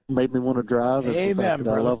what made me want to drive. Amen,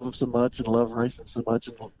 I love them so much and love racing so much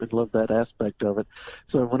and love that aspect of it.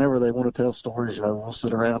 So whenever they want to tell stories, we'll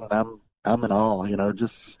sit around and I'm in awe.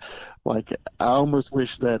 Just like I almost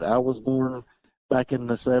wish that I was born back in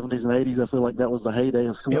the 70s and 80s. I feel like that was the heyday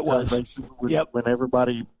of short time racing when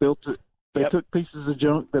everybody built it. They took pieces of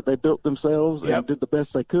junk that they built themselves and did the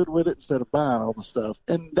best they could with it instead of buying all the stuff.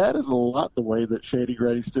 And that is a lot the way that Shady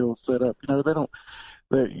Grady's still set up.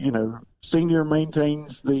 Senior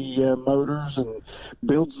maintains the motors and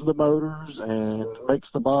builds the motors and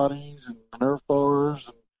makes the bodies and the nerf bars.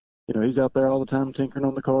 And, he's out there all the time tinkering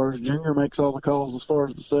on the cars. Junior makes all the calls as far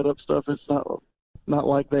as the setup stuff. It's not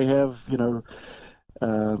like they have,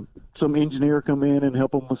 some engineer come in and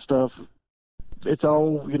help them with stuff. It's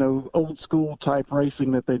all, old school type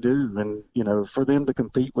racing that they do. And, for them to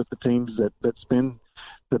compete with the teams that spend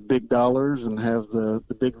the big dollars and have the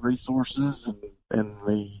big resources and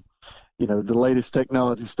the latest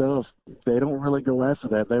technology stuff, they don't really go after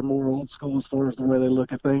that. They're more old school as far as the way they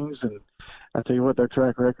look at things. And I tell you what, their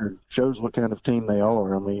track record shows what kind of team they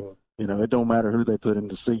are. I mean, it don't matter who they put in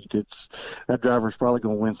the seat. That driver's probably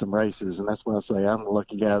going to win some races. And that's why I say I'm the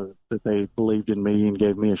lucky guy that they believed in me and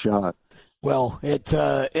gave me a shot. Well,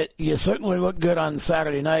 you certainly look good on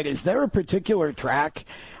Saturday night. Is there a particular track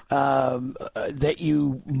that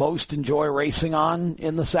you most enjoy racing on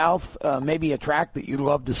in the South? Maybe a track that you'd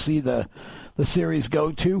love to see the series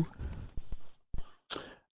go to?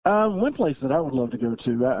 One place that I would love to go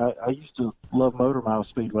to, I used to love Motor Mile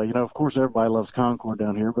Speedway. Of course, everybody loves Concord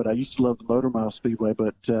down here, but I used to love the Motor Mile Speedway.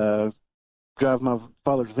 But driving my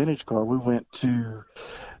father's vintage car, we went to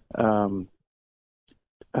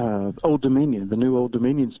Old Dominion, the new Old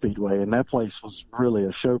Dominion Speedway, and that place was really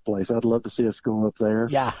a show place. I'd love to see us go up there.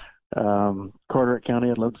 Yeah. Carteret County,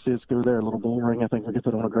 I'd love to see us go there. A little bull ring, I think we could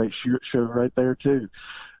put on a great show right there too.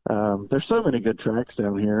 There's so many good tracks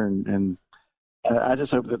down here, and I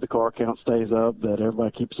just hope that the car count stays up, that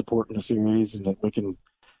everybody keeps supporting the series, and that we can,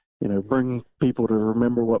 bring people to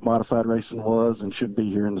remember what modified racing was and should be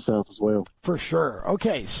here in the South as well. For sure.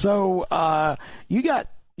 Okay, so you got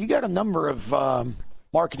a number of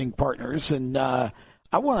marketing partners, and I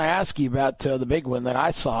want to ask you about the big one that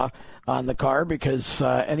I saw on the car, because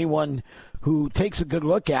anyone who takes a good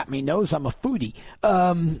look at me knows I'm a foodie,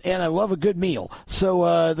 and I love a good meal.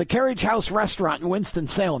 So the Carriage House Restaurant in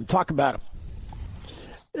Winston-Salem, talk about them.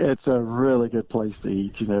 It's a really good place to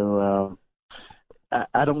eat.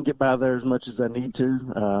 I don't get by there as much as I need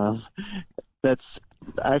to. That's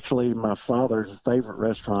actually my father's favorite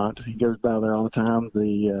restaurant. He goes by there all the time.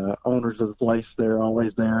 The owners of the place, they're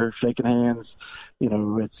always there shaking hands.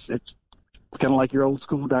 It's kind of like your old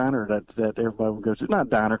school diner that everybody would go to. Not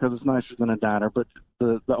diner, because it's nicer than a diner, but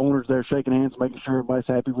the owners there shaking hands, making sure everybody's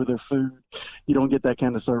happy with their food. You don't get that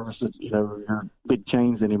kind of service at your big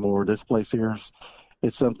chains anymore. This place here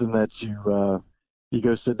it's something that you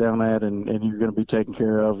go sit down at, and you're going to be taken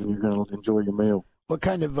care of, and you're going to enjoy your meal. What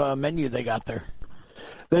kind of menu they got there?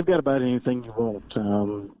 They've got about anything you want.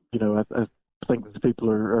 I think that the people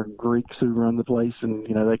are Greeks who run the place, and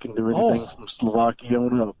they can do anything from Slovakia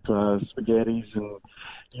on up, spaghettis, and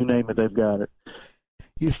you name it, they've got it.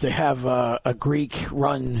 Used to have a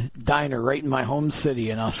Greek-run diner right in my home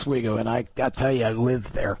city in Oswego, and I tell you, I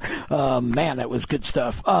lived there. Man, that was good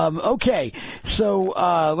stuff. Okay,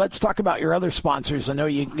 so let's talk about your other sponsors. I know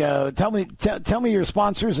you tell me your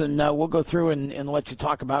sponsors, and we'll go through and let you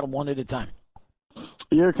talk about them one at a time.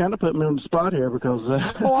 You're kind of putting me on the spot here because.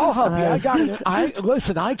 I'll help you. I got it.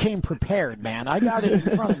 Listen, I came prepared, man. I got it in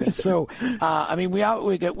front of me. So,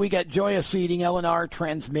 we got Joya Seating, L&R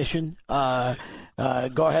Transmission. Go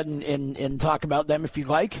ahead and talk about them if you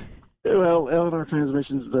like. Well, L&R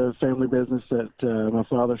Transmission is the family business that my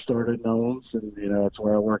father started and owns, and that's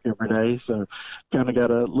where I work every day. So, kind of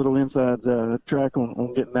got a little inside track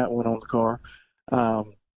on getting that one on the car.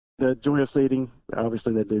 The Joya Seating,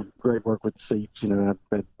 obviously, they do great work with the seats. I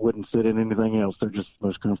wouldn't sit in anything else. They're just the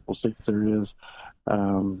most comfortable seats there is.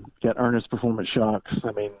 Got Ernest Performance Shocks.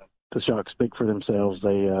 I mean, the shocks speak for themselves.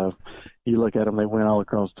 They, you look at them, they win all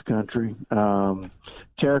across the country.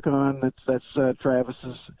 Terracon, that's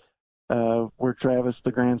Travis's. We're Travis,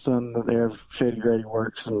 the grandson there of Shady Grady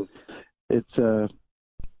Works, and it's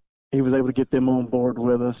he was able to get them on board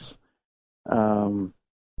with us.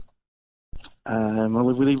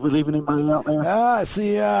 We leaving anybody out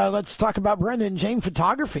there? Let's talk about Brenda and Jane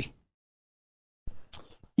Photography.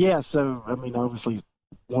 Yeah, so, obviously,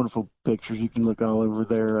 wonderful pictures. You can look all over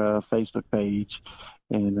their Facebook page,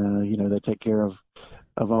 and, they take care of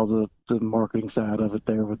all the marketing side of it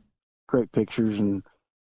there with great pictures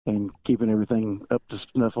and keeping everything up to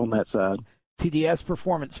snuff on that side. TDS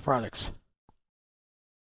Performance Products.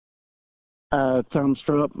 Tom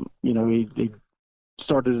Strupp, he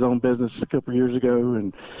started his own business a couple of years ago,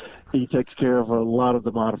 and he takes care of a lot of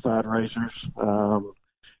the modified racers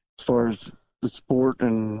as far as the sport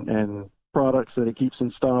and products that he keeps in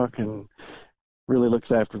stock, and really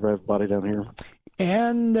looks after everybody down here.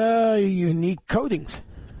 And Unique Coatings.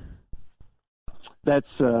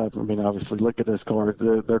 That's, obviously, look at this car.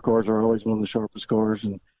 Their cars are always one of the sharpest cars,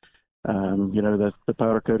 and the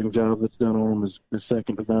powder coating job that's done on them is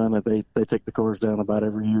second to none. They take the cars down about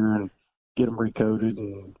every year and get them recoated,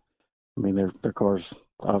 and their cars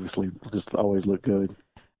obviously just always look good.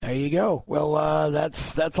 There you go. Well,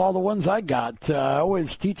 that's all the ones I got. I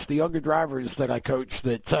always teach the younger drivers that I coach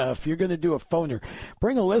that if you're going to do a phoner,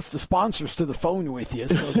 bring a list of sponsors to the phone with you.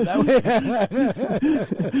 So that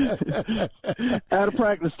way... Out of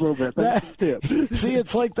practice a little bit. That's a tip. See,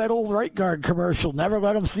 it's like that old right guard commercial. Never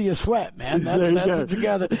let them see you sweat, man. That's what you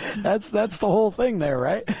got. That's the whole thing there,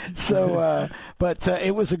 right? So, but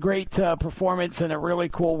it was a great performance and a really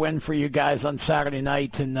cool win for you guys on Saturday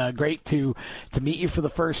night, and great to meet you for the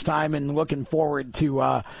first time, and looking forward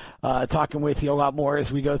to talking with you a lot more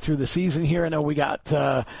as we go through the season here. I know we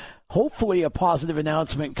got hopefully a positive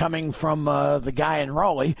announcement coming from the guy in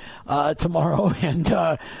Raleigh tomorrow,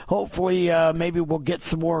 and hopefully maybe we'll get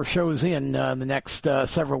some more shows in the next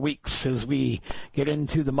several weeks as we get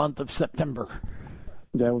into the month of September.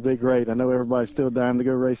 That would be great. I know everybody's still dying to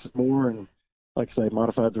go race more, and like I say,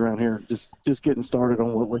 modifieds around here just getting started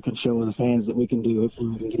on what we can show the fans that we can do. Hopefully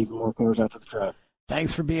we can get even more cars out to the track.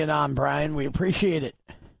 Thanks for being on, Brian. We appreciate it.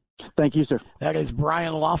 Thank you, sir. That is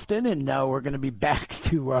Brian Loftin, and we're going to be back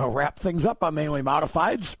to wrap things up on Mainly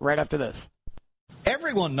Modifieds right after this.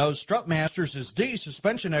 Everyone knows Strutmasters is the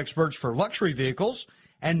suspension experts for luxury vehicles,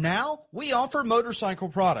 and now we offer motorcycle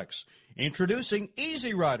products. Introducing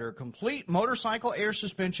Easy Rider, complete motorcycle air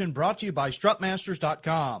suspension, brought to you by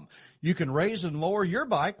Strutmasters.com. You can raise and lower your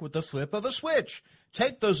bike with the flip of a switch.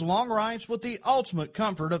 Take those long rides with the ultimate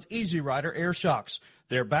comfort of Easy Rider air shocks.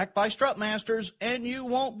 They're backed by Strutmasters, and you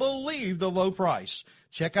won't believe the low price.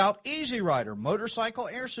 Check out Easy Rider motorcycle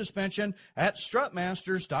air suspension at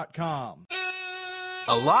Strutmasters.com.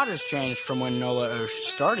 A lot has changed from when Nola Osh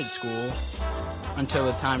started school until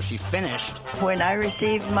the time she finished. When I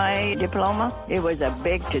received my diploma, it was a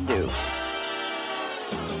big to-do.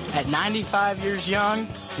 At 95 years young,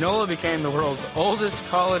 Nola became the world's oldest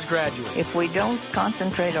college graduate. If we don't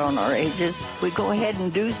concentrate on our ages, we go ahead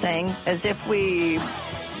and do things as if we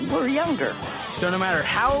were younger. So no matter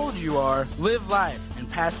how old you are, live life and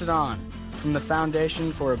pass it on. From the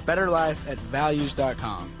Foundation for a Better Life at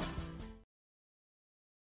Values.com.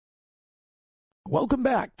 Welcome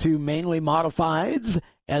back to Mainly Modifieds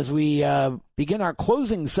as we begin our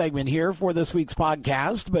closing segment here for this week's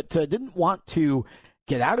podcast, but didn't want to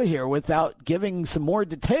get out of here without giving some more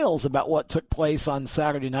details about what took place on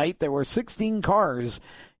Saturday night. There were 16 cars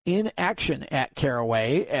in action at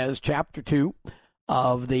Caraway as Chapter 2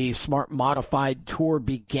 of the Smart Modified Tour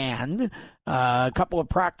began. A couple of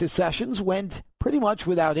practice sessions went pretty much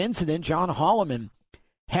without incident. John Holloman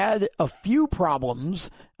had a few problems,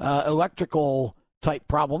 electrical type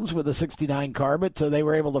problems with the 69 car, but they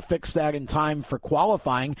were able to fix that in time for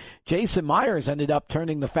qualifying. Jason Myers ended up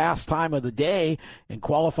turning the fast time of the day in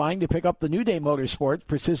qualifying to pick up the New Day Motorsports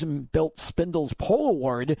Precision Built Spindles Pole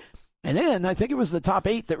Award. And then I think it was the top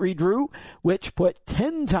 8 that redrew, which put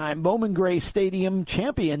 10-time Bowman Gray Stadium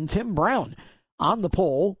champion Tim Brown on the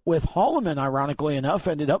pole, with Holloman, ironically enough,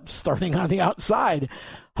 ended up starting on the outside.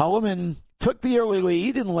 Holloman took the early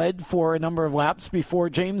lead and led for a number of laps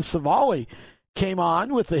before James Savali came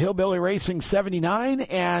on with the Hillbilly Racing 79,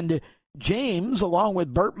 and James, along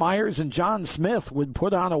with Burt Myers and John Smith, would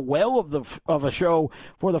put on a whale of a show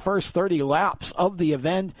for the first 30 laps of the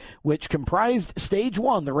event, which comprised Stage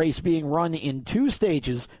 1, the race being run in 2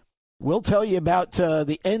 stages. We'll tell you about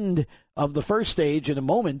the end of the first stage in a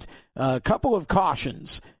moment. A couple of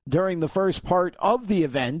cautions during the first part of the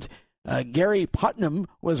event. Gary Putnam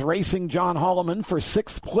was racing John Holloman for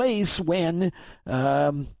 6th place when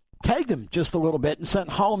tagged him just a little bit and sent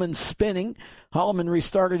Holloman spinning. Holloman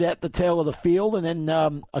restarted at the tail of the field, and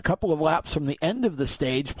then a couple of laps from the end of the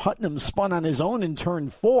stage, Putnam spun on his own in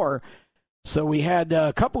turn 4. So we had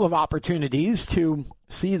a couple of opportunities to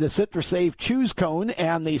see the CitraSafe Choose Cone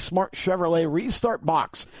and the Smart Chevrolet Restart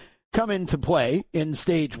Box come into play in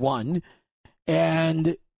Stage 1.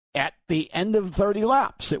 And at the end of 30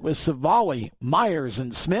 laps, it was Savali, Myers,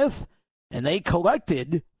 and Smith, and they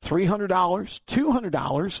collected $300,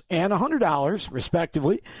 $200, and $100,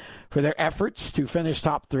 respectively, for their efforts to finish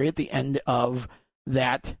top 3 at the end of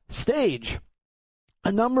that stage.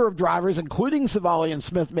 A number of drivers, including Savali and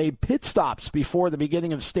Smith, made pit stops before the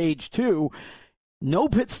beginning of Stage 2. No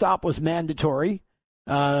pit stop was mandatory,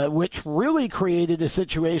 which really created a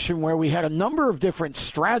situation where we had a number of different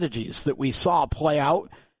strategies that we saw play out.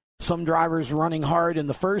 Some drivers running hard in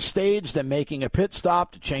the first stage, then making a pit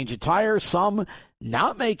stop to change a tire. Some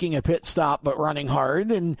not making a pit stop but running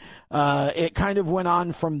hard. And it kind of went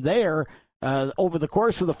on from there. Over the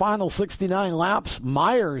course of the final 69 laps,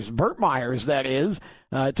 Burt Myers, that is,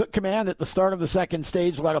 took command at the start of the second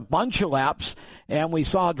stage, led a bunch of laps. And we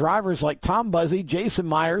saw drivers like Tom Buzzy, Jason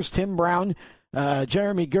Myers, Tim Brown,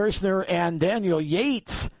 Jeremy Gersner, and Daniel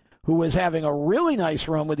Yates who was having a really nice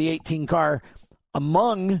run with the 18 car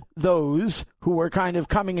among those who were kind of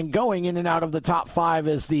coming and going in and out of the top 5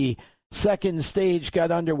 as the second stage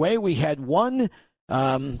got underway. We had one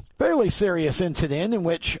fairly serious incident in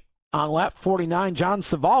which on lap 49, John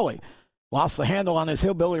Savali lost the handle on his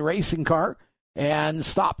Hillbilly racing car and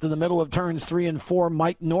stopped in the middle of turns 3 and 4.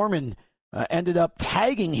 Mike Norman ended up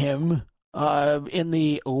tagging him in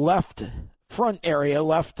the left front area,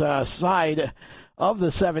 left side of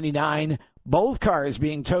the 79. Both cars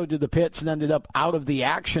being towed to the pits and ended up out of the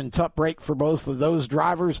action. Tough break for both of those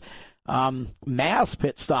drivers. Mass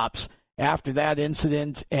pit stops after that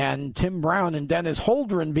incident, and Tim Brown and Dennis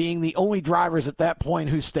Holdren being the only drivers at that point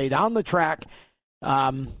who stayed on the track.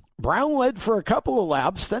 Brown led for a couple of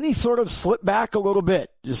laps, then he sort of slipped back a little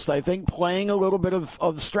bit, just I think playing a little bit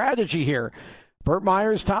of strategy here. Burt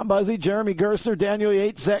Myers, Tom Buzzy, Jeremy Gerstner, Daniel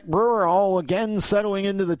Yates, Zach Brewer all again settling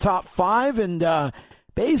into the top 5 and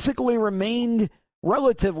basically remained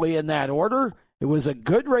relatively in that order. It was a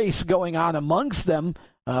good race going on amongst them.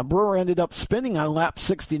 Brewer ended up spinning on lap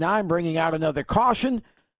 69, bringing out another caution.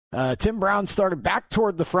 Tim Brown started back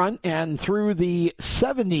toward the front and through the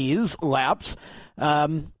 70s laps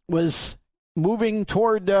was moving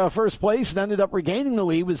toward first place and ended up regaining the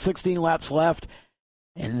lead with 16 laps left.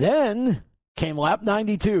 And then came lap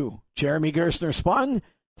 92. Jeremy Gerstner spun,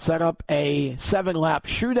 set up a 7-lap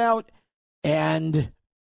shootout, and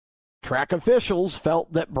track officials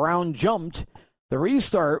felt that Brown jumped the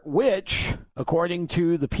restart, which, according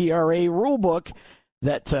to the PRA rulebook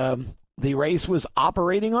that the race was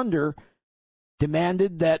operating under,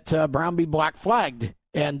 demanded that Brown be black flagged.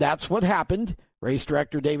 And that's what happened. Race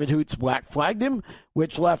director David Hoots black flagged him,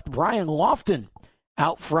 which left Brian Loftin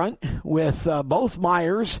out front with both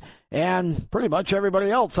Myers and pretty much everybody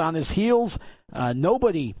else on his heels.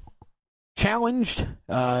 Nobody challenged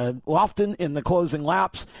Loftin in the closing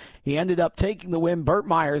laps. He ended up taking the win. Burt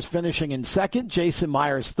Myers finishing in second, Jason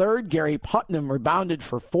Myers third, Gary Putnam rebounded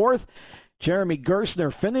for fourth, Jeremy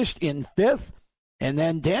Gerstner finished in fifth, and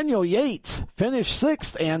then Daniel Yates finished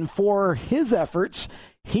sixth, and for his efforts,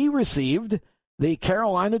 he received the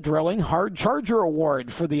Carolina Drilling Hard Charger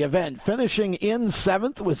Award for the event, finishing in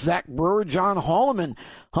seventh with Zach Brewer. John Holloman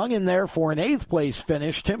hung in there for an eighth place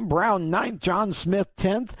finish. Tim Brown ninth, John Smith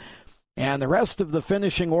 10th. And the rest of the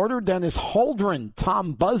finishing order, Dennis Holdren,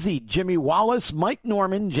 Tom Buzzy, Jimmy Wallace, Mike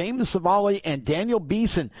Norman, James Savali, and Daniel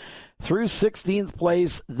Beeson through 16th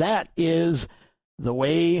place. That is the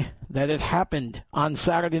way that it happened on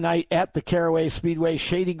Saturday night at the Caraway Speedway.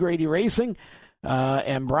 Shady Grady Racing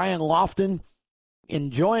and Brian Loftin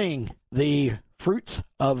enjoying the fruits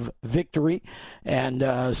of victory, and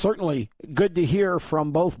certainly good to hear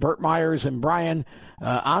from both Burt Myers and Brian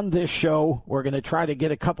on this show. We're going to try to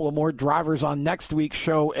get a couple of more drivers on next week's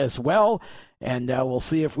show as well, and we'll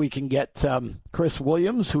see if we can get Chris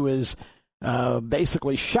Williams, who is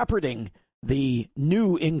basically shepherding the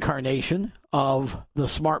new incarnation of the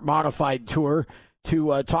Smart Modified Tour,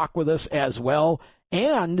 to talk with us as well.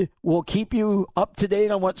 And we'll keep you up to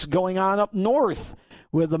date on what's going on up north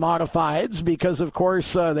with the Modifieds, because, of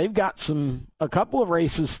course, they've got a couple of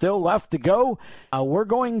races still left to go. We're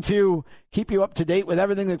going to keep you up to date with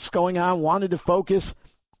everything that's going on. Wanted to focus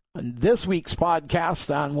on this week's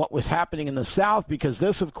podcast on what was happening in the South, because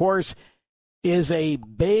this, of course, is a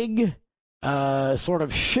big sort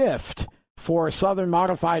of shift for Southern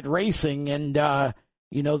Modified Racing. And,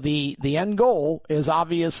 the end goal is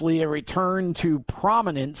obviously a return to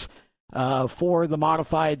prominence for the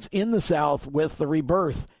Modifieds in the South with the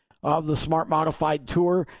rebirth of the Smart Modified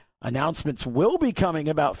Tour. Announcements will be coming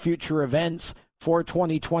about future events for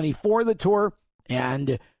 2020 for the Tour,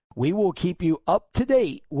 and we will keep you up to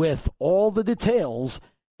date with all the details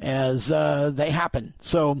as they happen.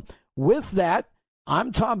 So with that,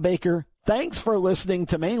 I'm Tom Baker. Thanks for listening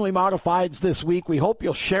to Mainly Modifieds this week. We hope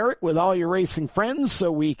you'll share it with all your racing friends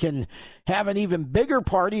so we can have an even bigger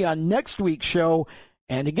party on next week's show.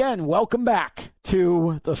 And again, welcome back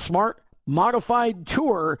to the Smart Modified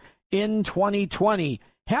Tour in 2020.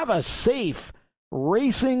 Have a safe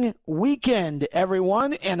racing weekend,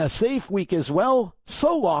 everyone, and a safe week as well.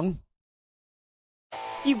 So long.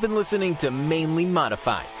 You've been listening to Mainly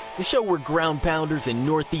Modifieds, the show where ground pounders and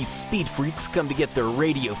Northeast speed freaks come to get their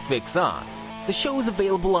radio fix on. The show is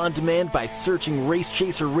available on demand by searching Race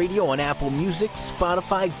Chaser Radio on Apple Music,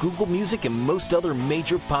 Spotify, Google Music, and most other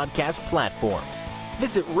major podcast platforms.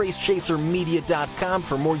 Visit racechasermedia.com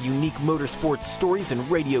for more unique motorsports stories and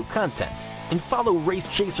radio content. And follow Race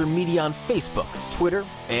Chaser Media on Facebook, Twitter,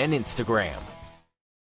 and Instagram.